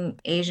being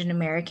Asian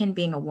American,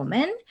 being a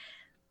woman,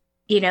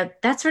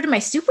 that's sort of my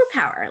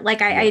superpower.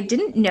 Like I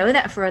didn't know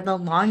that for the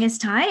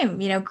longest time,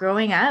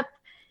 growing up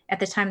at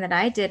the time that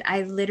I did.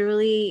 I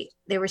literally,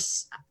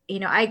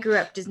 I grew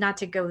up, just not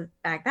to go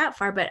back that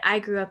far, but I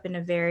grew up in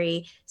a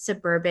very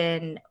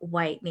suburban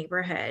white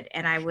neighborhood.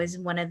 And I was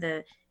one of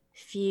the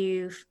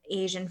few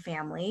Asian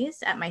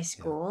families at my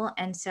school.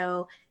 Yeah. And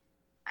so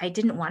I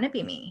didn't want to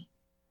be me,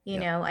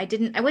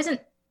 I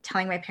wasn't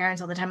telling my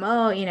parents all the time,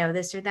 oh,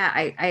 this or that.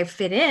 I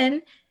fit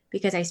in,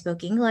 because I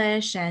spoke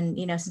English and,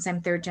 since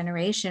I'm third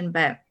generation,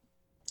 but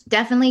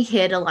definitely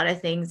hid a lot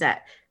of things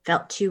that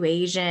felt too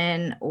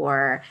Asian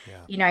or,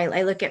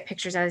 I look at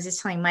pictures. I was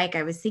just telling Mike,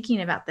 I was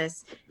thinking about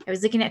this. I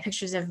was looking at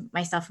pictures of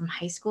myself from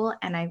high school,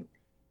 and I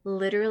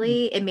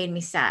literally, it made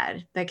me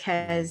sad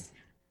because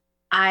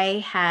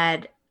my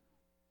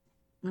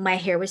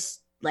hair was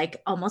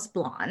like almost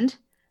blonde.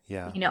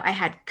 Yeah. I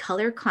had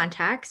color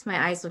contacts.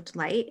 My eyes looked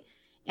light.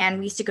 And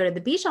we used to go to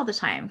the beach all the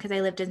time because I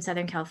lived in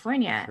Southern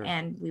California, Sure.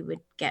 and we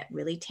would get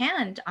really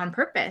tanned on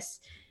purpose.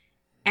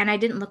 And I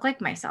didn't look like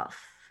myself.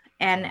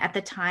 And at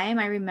the time,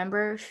 I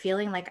remember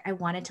feeling like I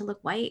wanted to look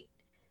white.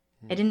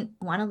 I didn't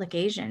want to look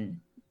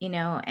Asian,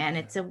 and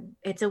it's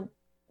a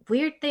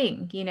weird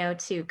thing,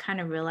 to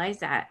kind of realize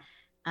that.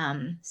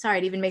 Sorry,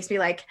 it even makes me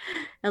like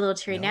a little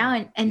teary now.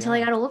 And until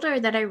I got older,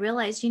 that I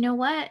realized,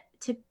 what,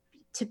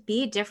 to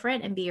be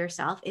different and be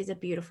yourself is a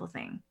beautiful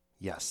thing.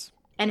 Yes.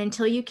 And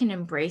until you can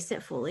embrace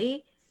it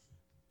fully,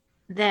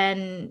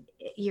 then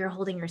you're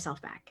holding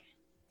yourself back.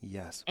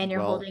 Yes. And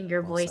you're holding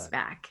your voice said.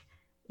 back,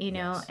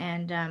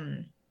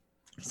 and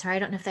sorry, I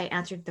don't know if that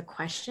answered the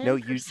question. No,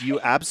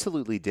 you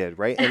absolutely did,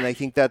 right? And I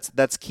think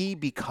that's key,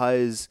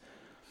 because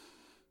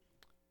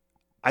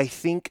I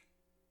think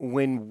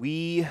when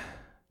we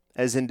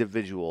as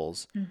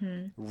individuals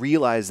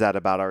realize that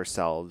about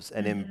ourselves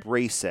and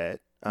embrace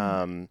it,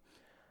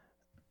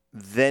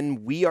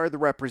 then we are the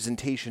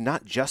representation,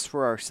 not just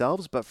for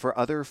ourselves, but for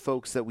other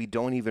folks that we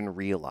don't even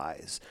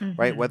realize,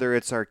 right? Whether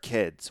it's our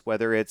kids,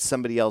 whether it's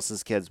somebody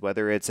else's kids,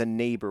 whether it's a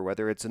neighbor,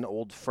 whether it's an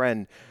old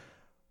friend,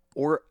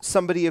 or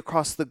somebody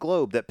across the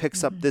globe that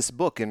picks up this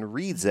book and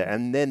reads it.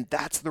 And then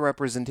that's the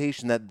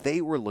representation that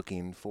they were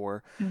looking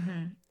for.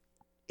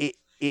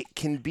 It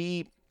can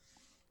be,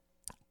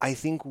 I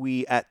think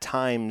we at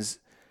times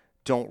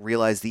don't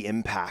realize the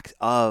impact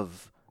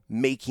of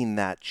making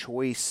that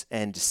choice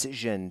and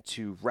decision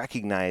to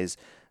recognize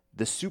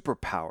the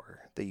superpower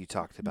that you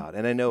talked about.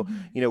 And I know,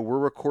 we're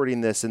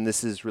recording this, and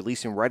this is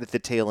releasing right at the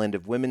tail end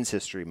of Women's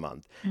History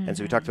Month. And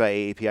so we talked about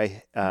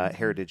AAPI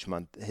Heritage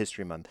Month,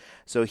 History Month.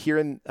 So here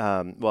in,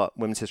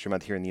 Women's History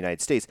Month here in the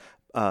United States,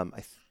 I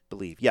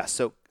believe. Yes.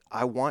 So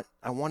I want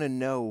to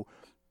know,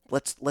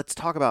 let's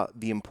talk about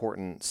the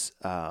importance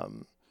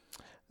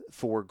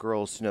for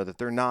girls to know that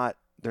they're not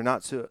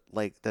so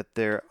like that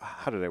they're,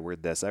 how did I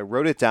word this? I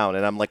wrote it down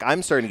and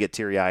I'm starting to get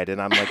teary eyed,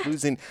 and I'm like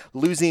losing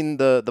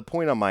the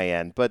point on my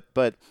end.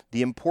 But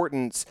the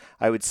importance,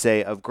 I would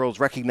say, of girls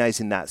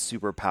recognizing that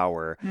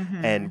superpower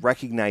and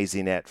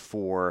recognizing it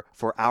for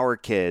our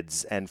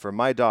kids and for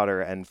my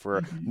daughter and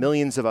for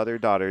millions of other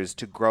daughters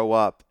to grow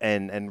up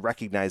and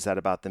recognize that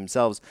about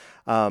themselves.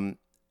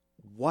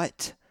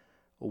 What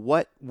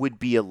would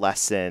be a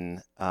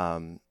lesson,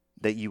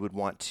 that you would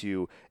want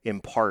to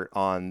impart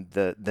on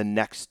the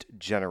next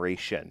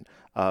generation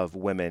of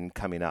women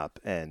coming up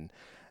and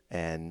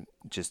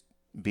just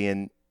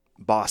being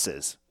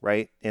bosses,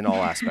 right, in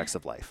all aspects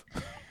of life?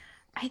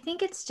 I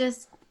think it's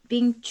just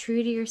being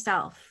true to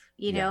yourself,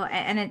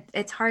 and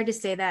it's hard to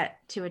say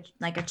that to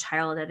a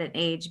child at an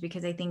age,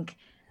 because I think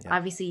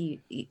obviously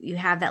you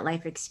have that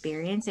life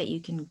experience that you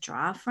can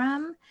draw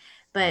from.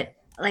 But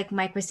like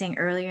Mike was saying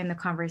earlier in the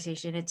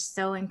conversation, it's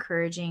so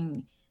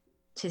encouraging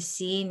to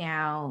see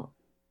now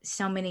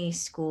so many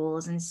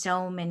schools and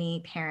so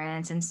many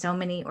parents and so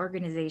many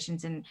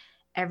organizations and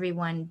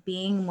everyone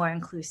being more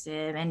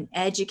inclusive and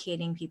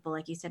educating people,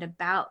 like you said,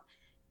 about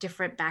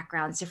different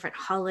backgrounds, different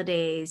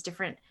holidays,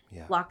 different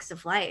walks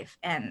of life.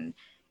 And,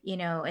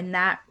 in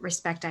that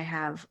respect,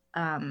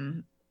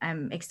 I'm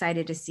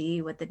excited to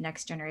see what the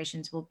next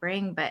generations will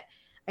bring. But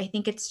I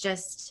think it's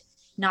just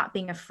not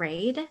being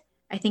afraid.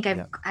 I think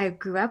I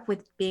grew up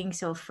with being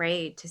so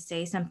afraid to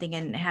say something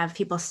and have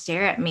people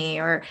stare at me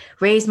or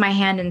raise my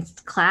hand in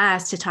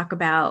class to talk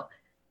about,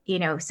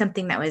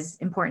 something that was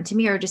important to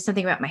me, or just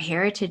something about my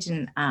heritage.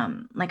 And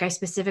I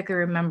specifically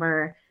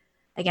remember,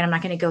 again, I'm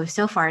not going to go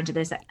so far into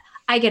this,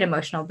 I get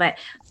emotional, but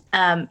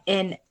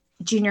in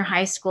junior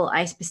high school,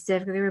 I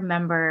specifically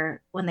remember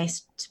when they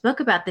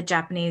spoke about the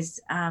Japanese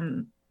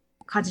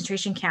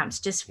concentration camps,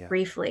 just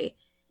briefly.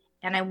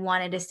 And I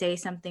wanted to say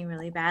something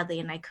really badly,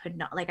 and I could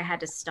not, I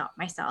had to stop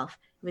myself.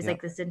 It was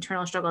like this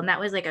internal struggle. And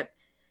that was like a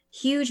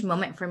huge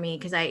moment for me,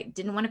 because I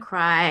didn't want to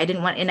cry.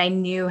 And I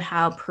knew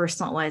how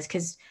personal it was,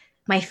 because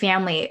my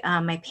family,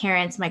 my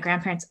parents, my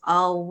grandparents,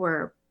 all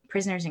were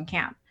prisoners in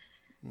camp.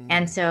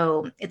 And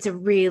so it's a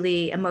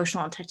really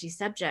emotional and touchy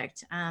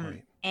subject.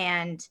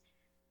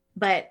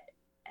 But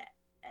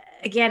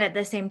again, at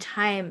the same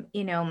time,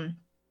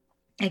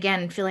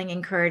 again, feeling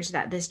encouraged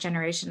that this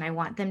generation, I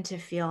want them to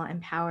feel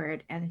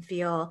empowered and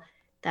feel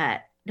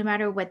that no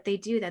matter what they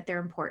do, that they're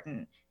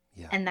important,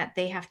 and that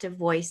they have to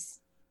voice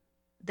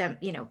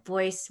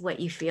voice what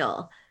you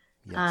feel.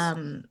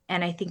 And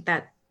I think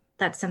that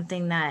that's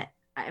something that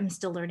I'm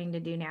still learning to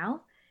do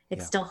now.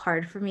 It's still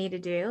hard for me to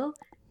do,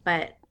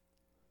 but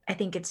I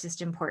think it's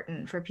just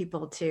important for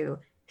people to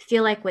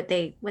feel like what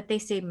they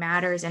say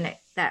matters, and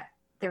that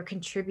they're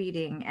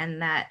contributing,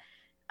 and that,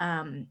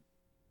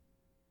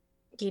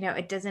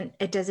 like,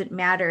 it doesn't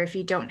matter if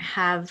you don't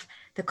have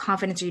the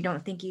confidence or you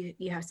don't think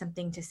you have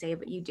something to say,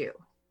 but you do.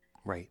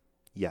 Right.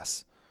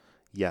 Yes.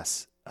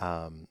 Yes.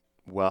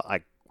 Well,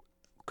 I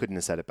couldn't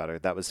have said it better.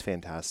 That was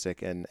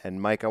fantastic. And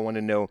Mike, I want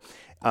to know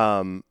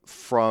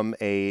from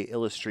a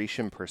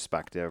illustration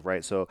perspective,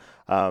 right? So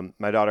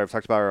my daughter, I've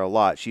talked about her a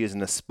lot. She is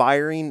an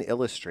aspiring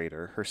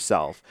illustrator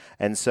herself.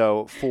 And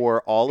so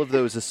for all of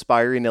those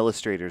aspiring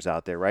illustrators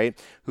out there, right,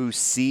 who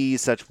see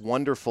such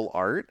wonderful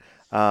art,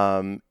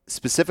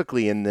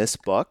 specifically in this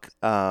book,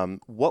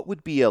 what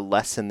would be a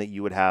lesson that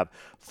you would have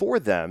for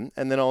them?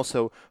 And then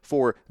also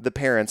for the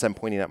parents, I'm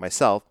pointing at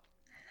myself,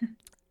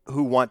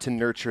 who want to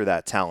nurture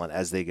that talent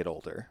as they get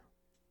older?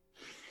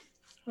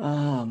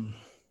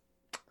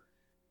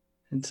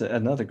 It's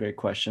another great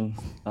question,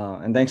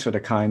 and thanks for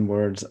the kind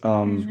words.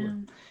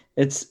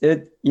 This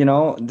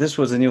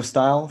was a new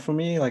style for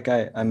me. Like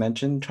I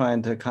mentioned,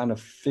 trying to kind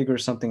of figure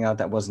something out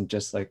that wasn't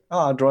just like, oh,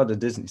 I'll draw the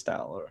Disney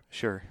style or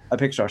Sure. a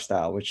Pixar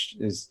style, which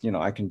is,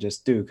 I can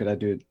just do because I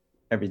do it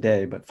every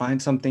day, but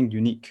find something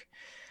unique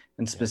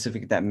and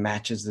specific that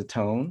matches the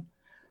tone.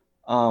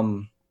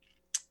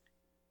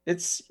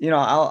 It's,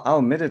 I'll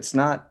admit it's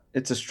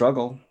a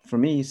struggle for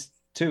me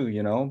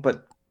too,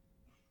 but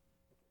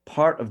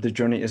part of the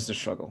journey is the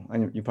struggle.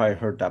 And you probably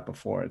heard that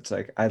before. It's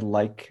like, I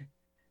like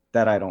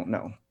that I don't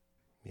know.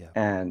 Yeah.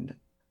 And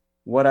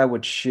what I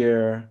would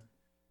share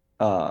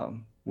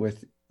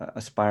with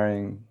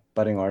aspiring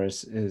budding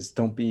artists is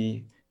don't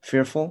be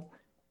fearful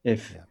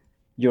if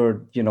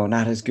you're,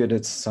 not as good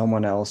as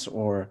someone else,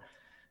 or,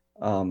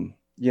 kind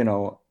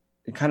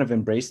of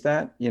embrace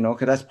that,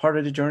 because that's part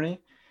of the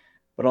journey.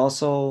 But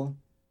also,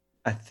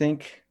 I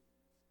think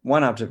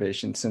one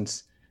observation,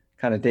 since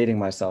kind of dating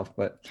myself,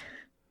 but,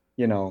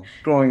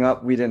 growing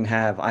up, we didn't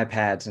have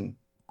iPads and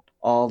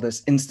all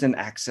this instant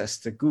access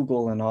to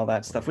Google and all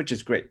that stuff, which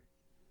is great.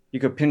 You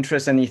could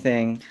Pinterest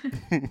anything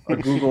or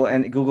Google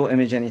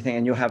image anything,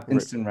 and you'll have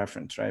instant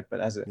reference, right?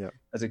 But as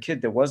a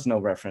kid, there was no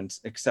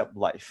reference except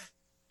life.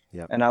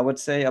 Yep. And I would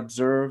say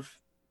observe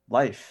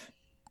life,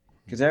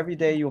 because every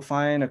day you'll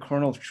find a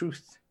kernel of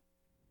truth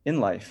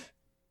in life,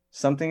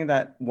 something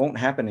that won't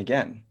happen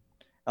again.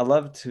 I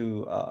love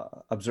to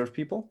observe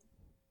people.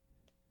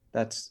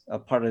 That's a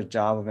part of the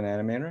job of an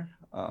animator.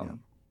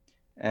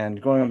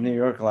 And growing up in New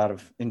York, a lot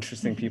of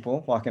interesting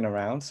people walking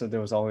around. So there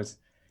was always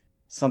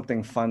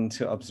something fun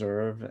to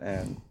observe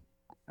and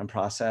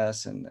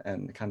process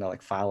and kind of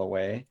like file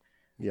away.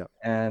 Yeah.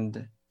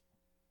 And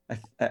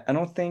I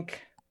don't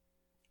think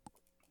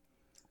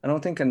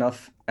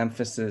enough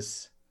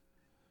emphasis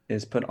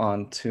is put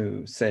on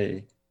to,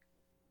 say,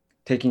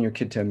 taking your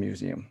kid to a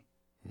museum.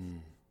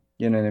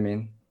 You know what I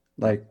mean?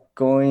 Like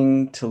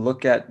going to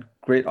look at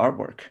great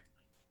artwork.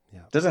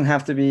 Yeah. Doesn't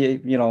have to be,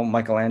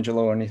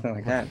 Michelangelo or anything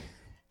like that.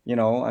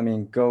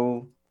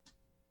 Go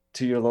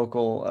to your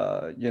local,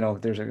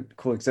 there's a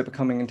cool exhibit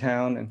coming in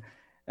town,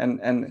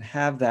 and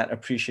have that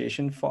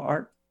appreciation for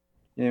art.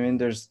 You know what I mean?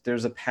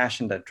 There's a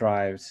passion that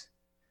drives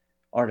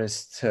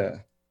artists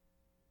to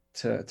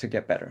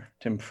get better,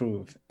 to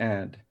improve.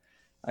 And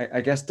I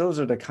guess those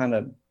are the kind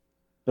of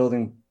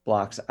building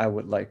blocks I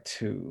would like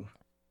to,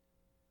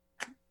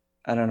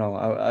 I don't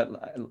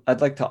know,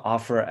 I'd like to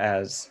offer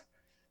as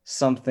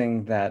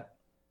something that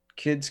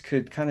kids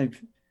could kind of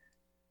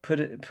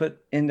put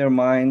in their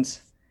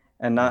minds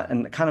and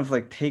kind of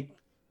like take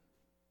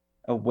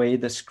away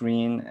the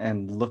screen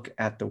and look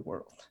at the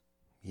world.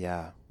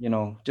 Yeah.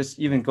 Just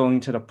even going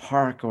to the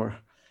park or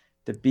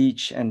the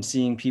beach and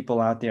seeing people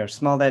out there,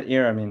 smell that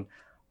air. I mean,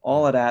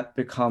 all of that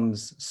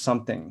becomes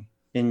something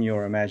in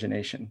your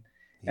imagination.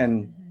 Yeah.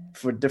 And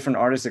for different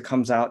artists, it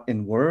comes out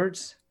in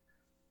words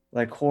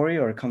like Korey,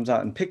 or it comes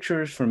out in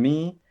pictures for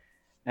me.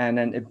 And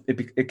then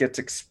it gets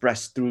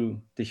expressed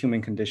through the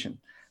human condition.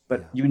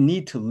 But you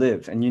need to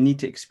live and you need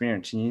to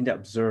experience and you need to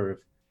observe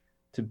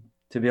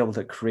to be able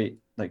to create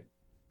like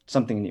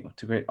something new,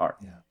 to create art.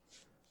 Yeah,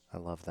 I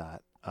love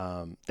that.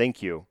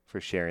 Thank you for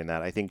sharing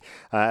that. I think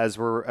as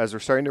we're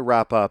starting to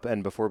wrap up,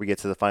 and before we get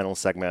to the final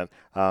segment,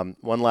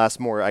 one last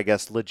more, I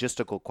guess,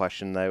 logistical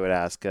question that I would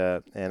ask,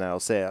 and I'll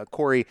say,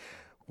 Korey,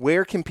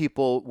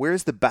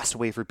 where's the best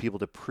way for people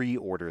to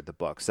pre-order the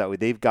books? That way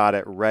they've got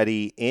it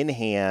ready in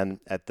hand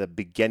at the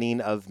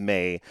beginning of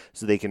May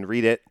so they can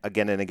read it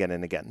again and again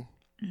and again.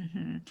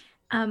 Mm-hmm.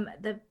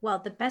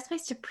 The best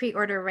place to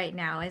pre-order right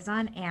now is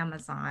on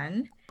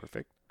Amazon.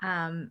 Perfect.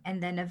 And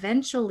then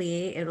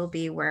eventually it'll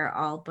be where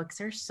all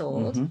books are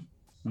sold.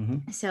 Mm-hmm.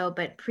 Mm-hmm. So,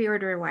 but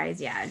pre-order wise,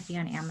 it'd be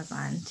on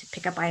Amazon to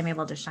pick up I Am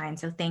Able to Shine.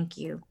 So thank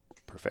you.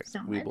 Perfect. So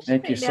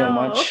Thank you so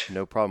much.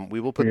 No problem. We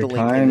will put the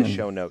link in the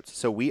show notes.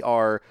 So we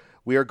are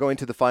we are going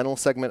to the final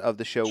segment of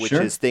the show, which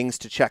Sure. is things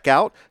to check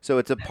out. So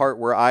it's a part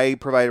where I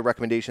provide a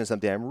recommendation of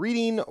something I'm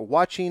reading,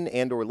 watching,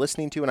 and or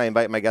listening to, and I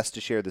invite my guests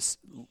to share this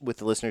with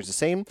the listeners the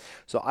same.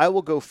 So I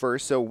will go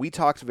first. So we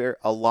talked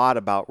a lot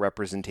about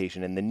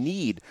representation and the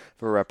need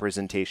for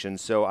representation.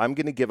 So I'm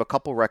going to give a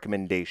couple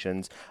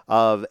recommendations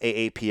of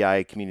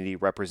AAPI community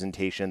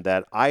representation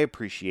that I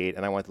appreciate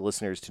and I want the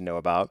listeners to know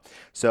about.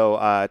 So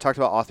I talked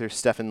about author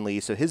Stephen Lee.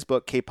 So his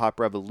book, K-Pop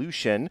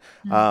Revolution,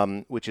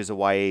 which is a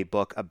YA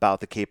book about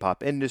the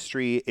K-pop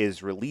industry,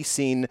 is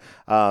releasing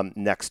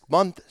next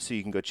month. So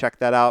you can go check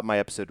that out. My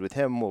episode with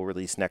him will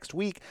release next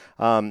week.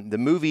 The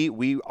movie,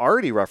 we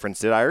already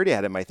referenced it. I already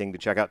had it in my thing to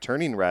check out,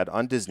 Turning Red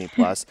on Disney+.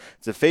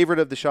 It's a favorite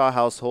of the Shaw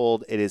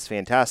household. It is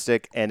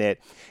fantastic, and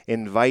it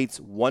invites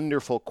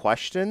wonderful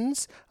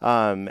questions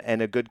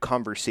and a good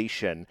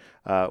conversation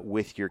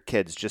with your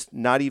kids. Just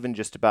not even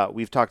just about,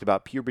 we've talked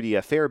about puberty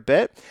a fair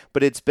bit,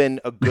 but it's been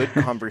a good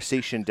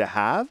conversation to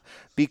have,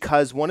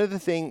 because one of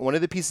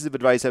the pieces of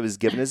advice I was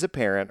given as a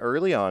parent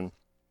early on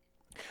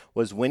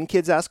was when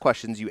kids ask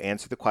questions, you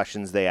answer the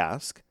questions they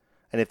ask.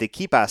 And if they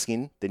keep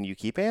asking, then you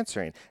keep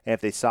answering. And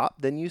if they stop,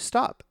 then you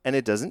stop. And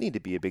it doesn't need to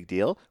be a big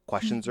deal.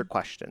 Questions are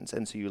questions.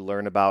 And so you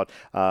learn about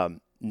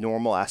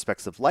normal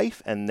aspects of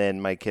life, and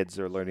then my kids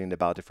are learning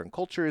about different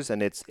cultures,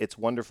 and it's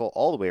wonderful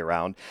all the way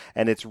around.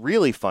 And it's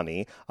really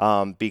funny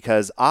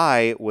because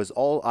I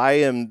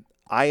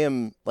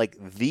am like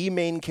the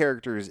main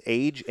character's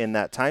age in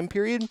that time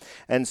period.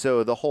 And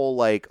so the whole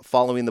like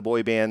following the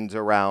boy bands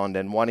around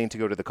and wanting to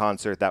go to the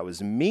concert, that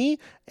was me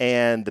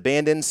and the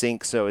band in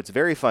sync. So it's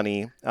very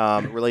funny,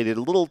 related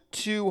a little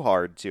too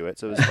hard to it.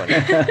 So it was funny.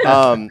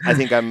 I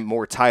think I'm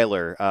more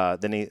Tyler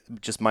than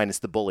just minus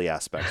the bully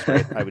aspects,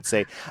 right? I would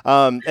say.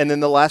 And then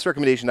the last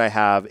recommendation I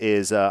have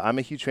is I'm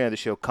a huge fan of the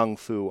show Kung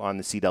Fu on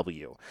the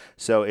CW.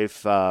 So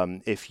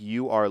if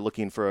you are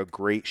looking for a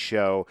great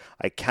show,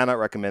 I cannot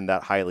recommend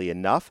that highly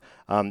enough.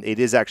 It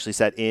is actually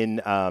set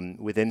in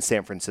within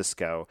San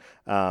Francisco.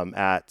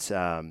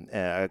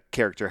 A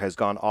character has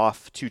gone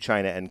off to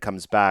China and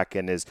comes back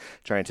and is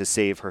trying to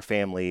save her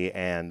family.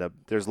 And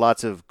there's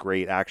lots of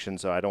great action.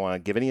 So I don't want to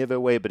give any of it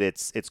away, but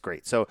it's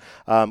great. So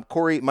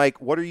Korey,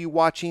 Mike, what are you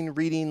watching,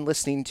 reading,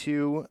 listening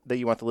to that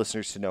you want the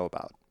listeners to know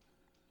about?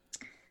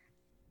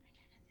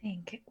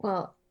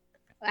 Well,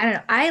 I don't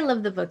know. I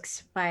love the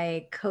books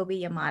by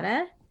Kobe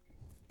Yamada.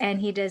 And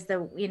he does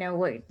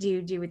what do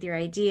you do with your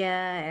idea?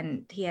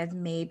 And he has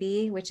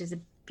Maybe, which is a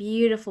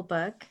beautiful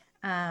book.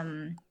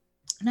 I'm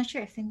not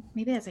sure. I think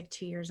maybe that's like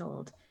 2 years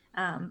old.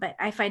 But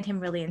I find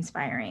him really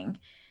inspiring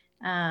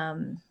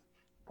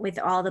with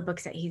all the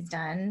books that he's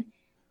done.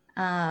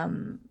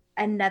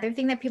 Another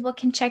thing that people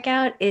can check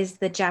out is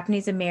the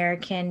Japanese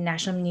American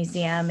National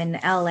Museum in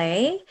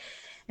LA.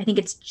 I think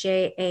it's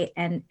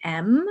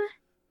JANM.org,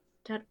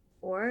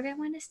 I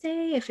want to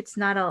say. If it's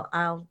not,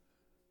 I'll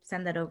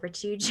send that over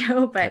to you,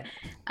 Joe. But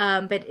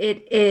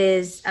it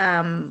is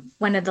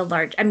one of the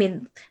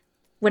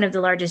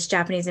largest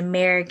Japanese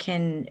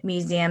American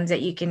museums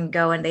that you can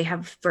go, and they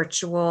have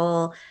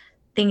virtual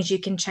things you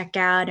can check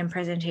out and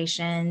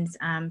presentations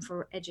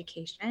for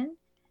education.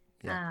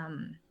 Yeah.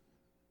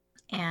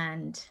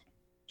 And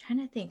trying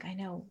to think, I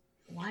know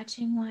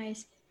watching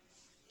wise.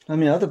 I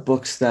mean, other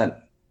books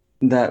that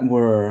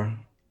were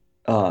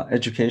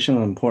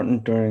educational and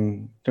important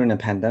during the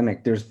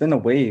pandemic. There's been a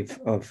wave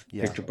of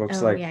picture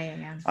books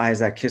Eyes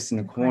That Kiss in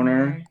the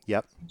Corner.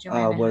 Yep.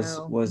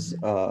 Was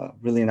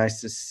really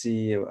nice to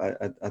see.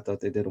 I thought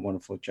they did a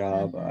wonderful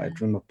job. I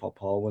Dream of Paul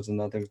Paul was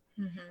another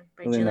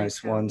really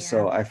nice one. Yeah.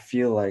 So I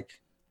feel like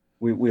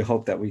we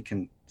hope that we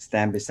can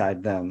stand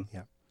beside them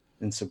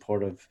in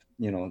support of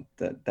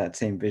that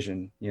same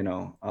vision.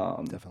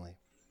 Definitely.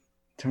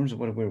 In terms of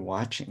what we're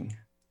watching,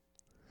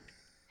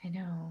 I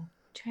know.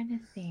 Trying to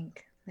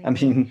think. I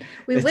mean,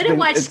 we would have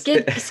watched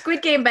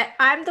Squid Game, but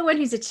I'm the one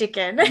who's a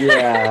chicken.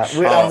 Yeah,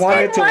 I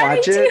wanted to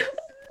watch it.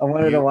 I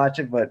wanted to watch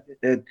it, but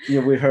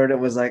we heard it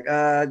was like,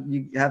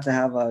 you have to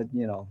have a,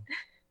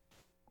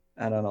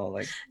 I don't know,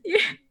 like.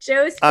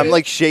 Joe's. I'm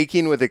like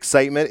shaking with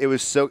excitement. It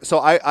was so.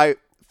 I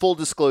full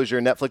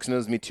disclosure, Netflix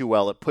knows me too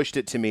well. It pushed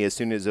it to me as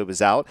soon as it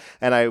was out,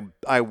 and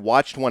I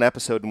watched one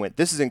episode and went,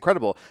 "This is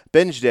incredible."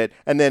 Binged it,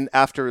 and then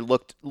after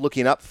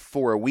looking up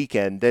for a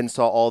weekend, then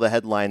saw all the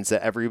headlines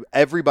that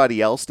everybody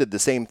else did the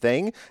same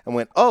thing, and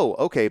went, "Oh,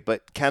 okay,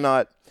 but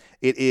cannot."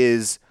 It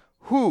is.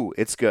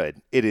 It's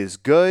good. It is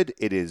good.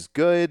 It is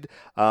good.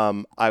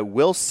 I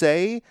will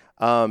say,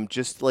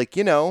 just like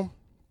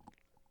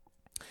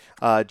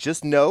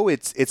just know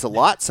it's a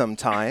lot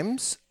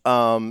sometimes.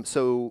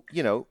 So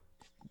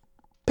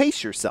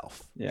pace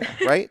yourself. Yeah.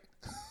 Right.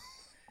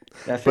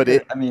 Yeah,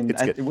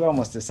 we're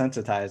almost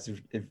desensitized.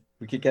 If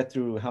we could get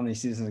through how many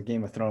seasons of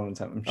Game of Thrones,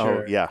 I'm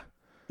sure. Oh yeah.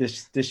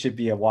 This should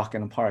be a walk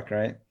in the park,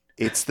 right?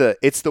 It's the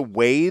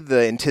way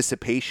the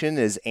anticipation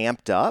is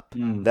amped up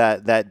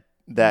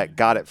that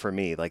got it for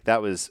me. Like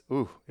that was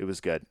it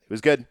was good. It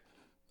was good.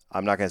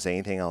 I'm not gonna say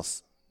anything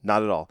else.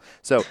 Not at all.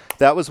 So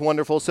that was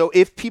wonderful. So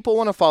if people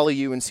want to follow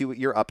you and see what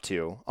you're up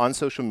to on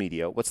social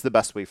media, what's the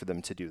best way for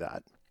them to do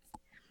that?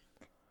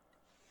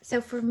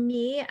 So for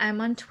me,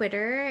 I'm on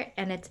Twitter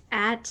and it's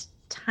at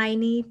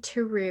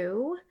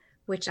tinyteru,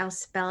 which I'll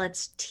spell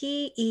it's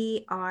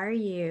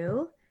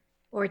Teru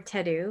or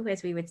teru,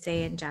 as we would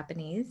say in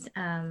Japanese.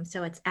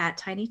 So it's at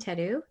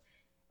tinyteru.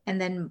 And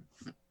then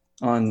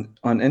on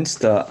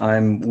Insta,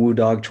 I'm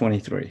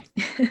woodog23.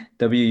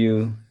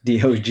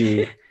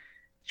 WUDOG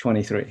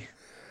 23.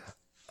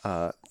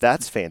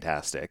 That's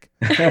fantastic.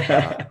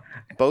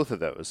 Both of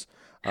those.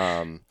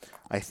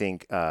 I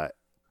think, yeah,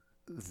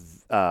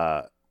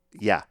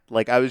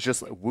 like I was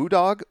just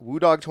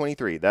Woodog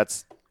 23.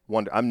 That's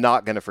wonder. I'm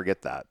not going to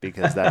forget that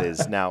because that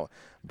is now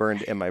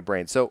burned in my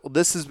brain. So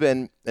this has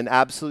been an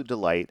absolute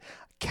delight.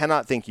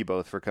 Cannot thank you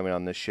both for coming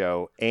on this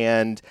show.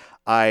 And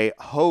I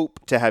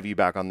hope to have you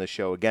back on this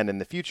show again in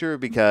the future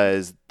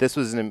because this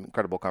was an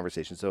incredible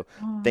conversation. So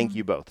thank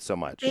you both so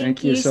much.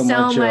 Thank you so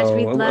much.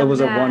 It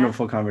was a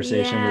wonderful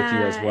conversation with you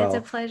as well. It's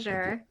a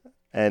pleasure.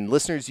 And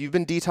listeners, you've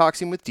been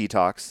detoxing with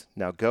Detox.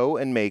 Now go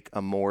and make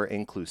a more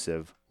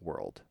inclusive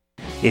world.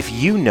 If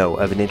you know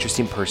of an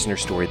interesting person or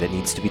story that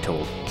needs to be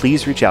told,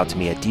 please reach out to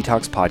me at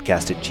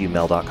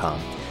detoxpodcast@gmail.com.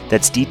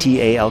 That's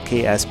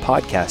DTALKS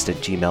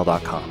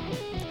podcast@gmail.com.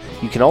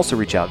 You can also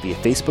reach out via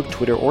Facebook,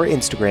 Twitter, or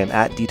Instagram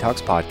at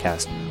Detox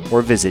Podcast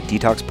or visit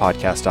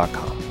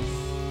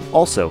detoxpodcast.com.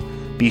 Also,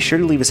 be sure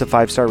to leave us a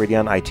 5-star rating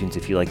on iTunes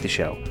if you like the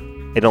show.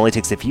 It only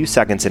takes a few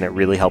seconds and it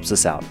really helps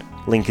us out.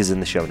 Link is in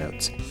the show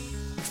notes.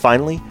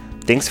 Finally,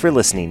 thanks for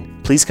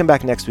listening. Please come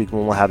back next week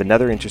when we'll have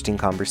another interesting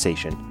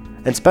conversation.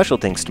 And special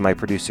thanks to my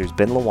producers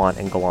Ben Lawant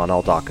and Galan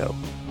Aldaco.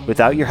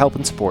 Without your help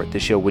and support,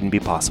 this show wouldn't be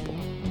possible.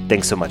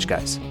 Thanks so much,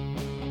 guys.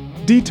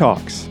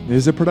 Detox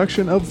is a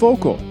production of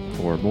Vocal.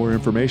 For more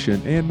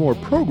information and more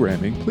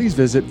programming, please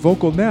visit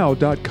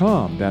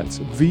vocalnow.com. That's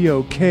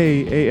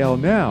VOKAL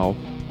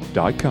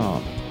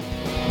now.com.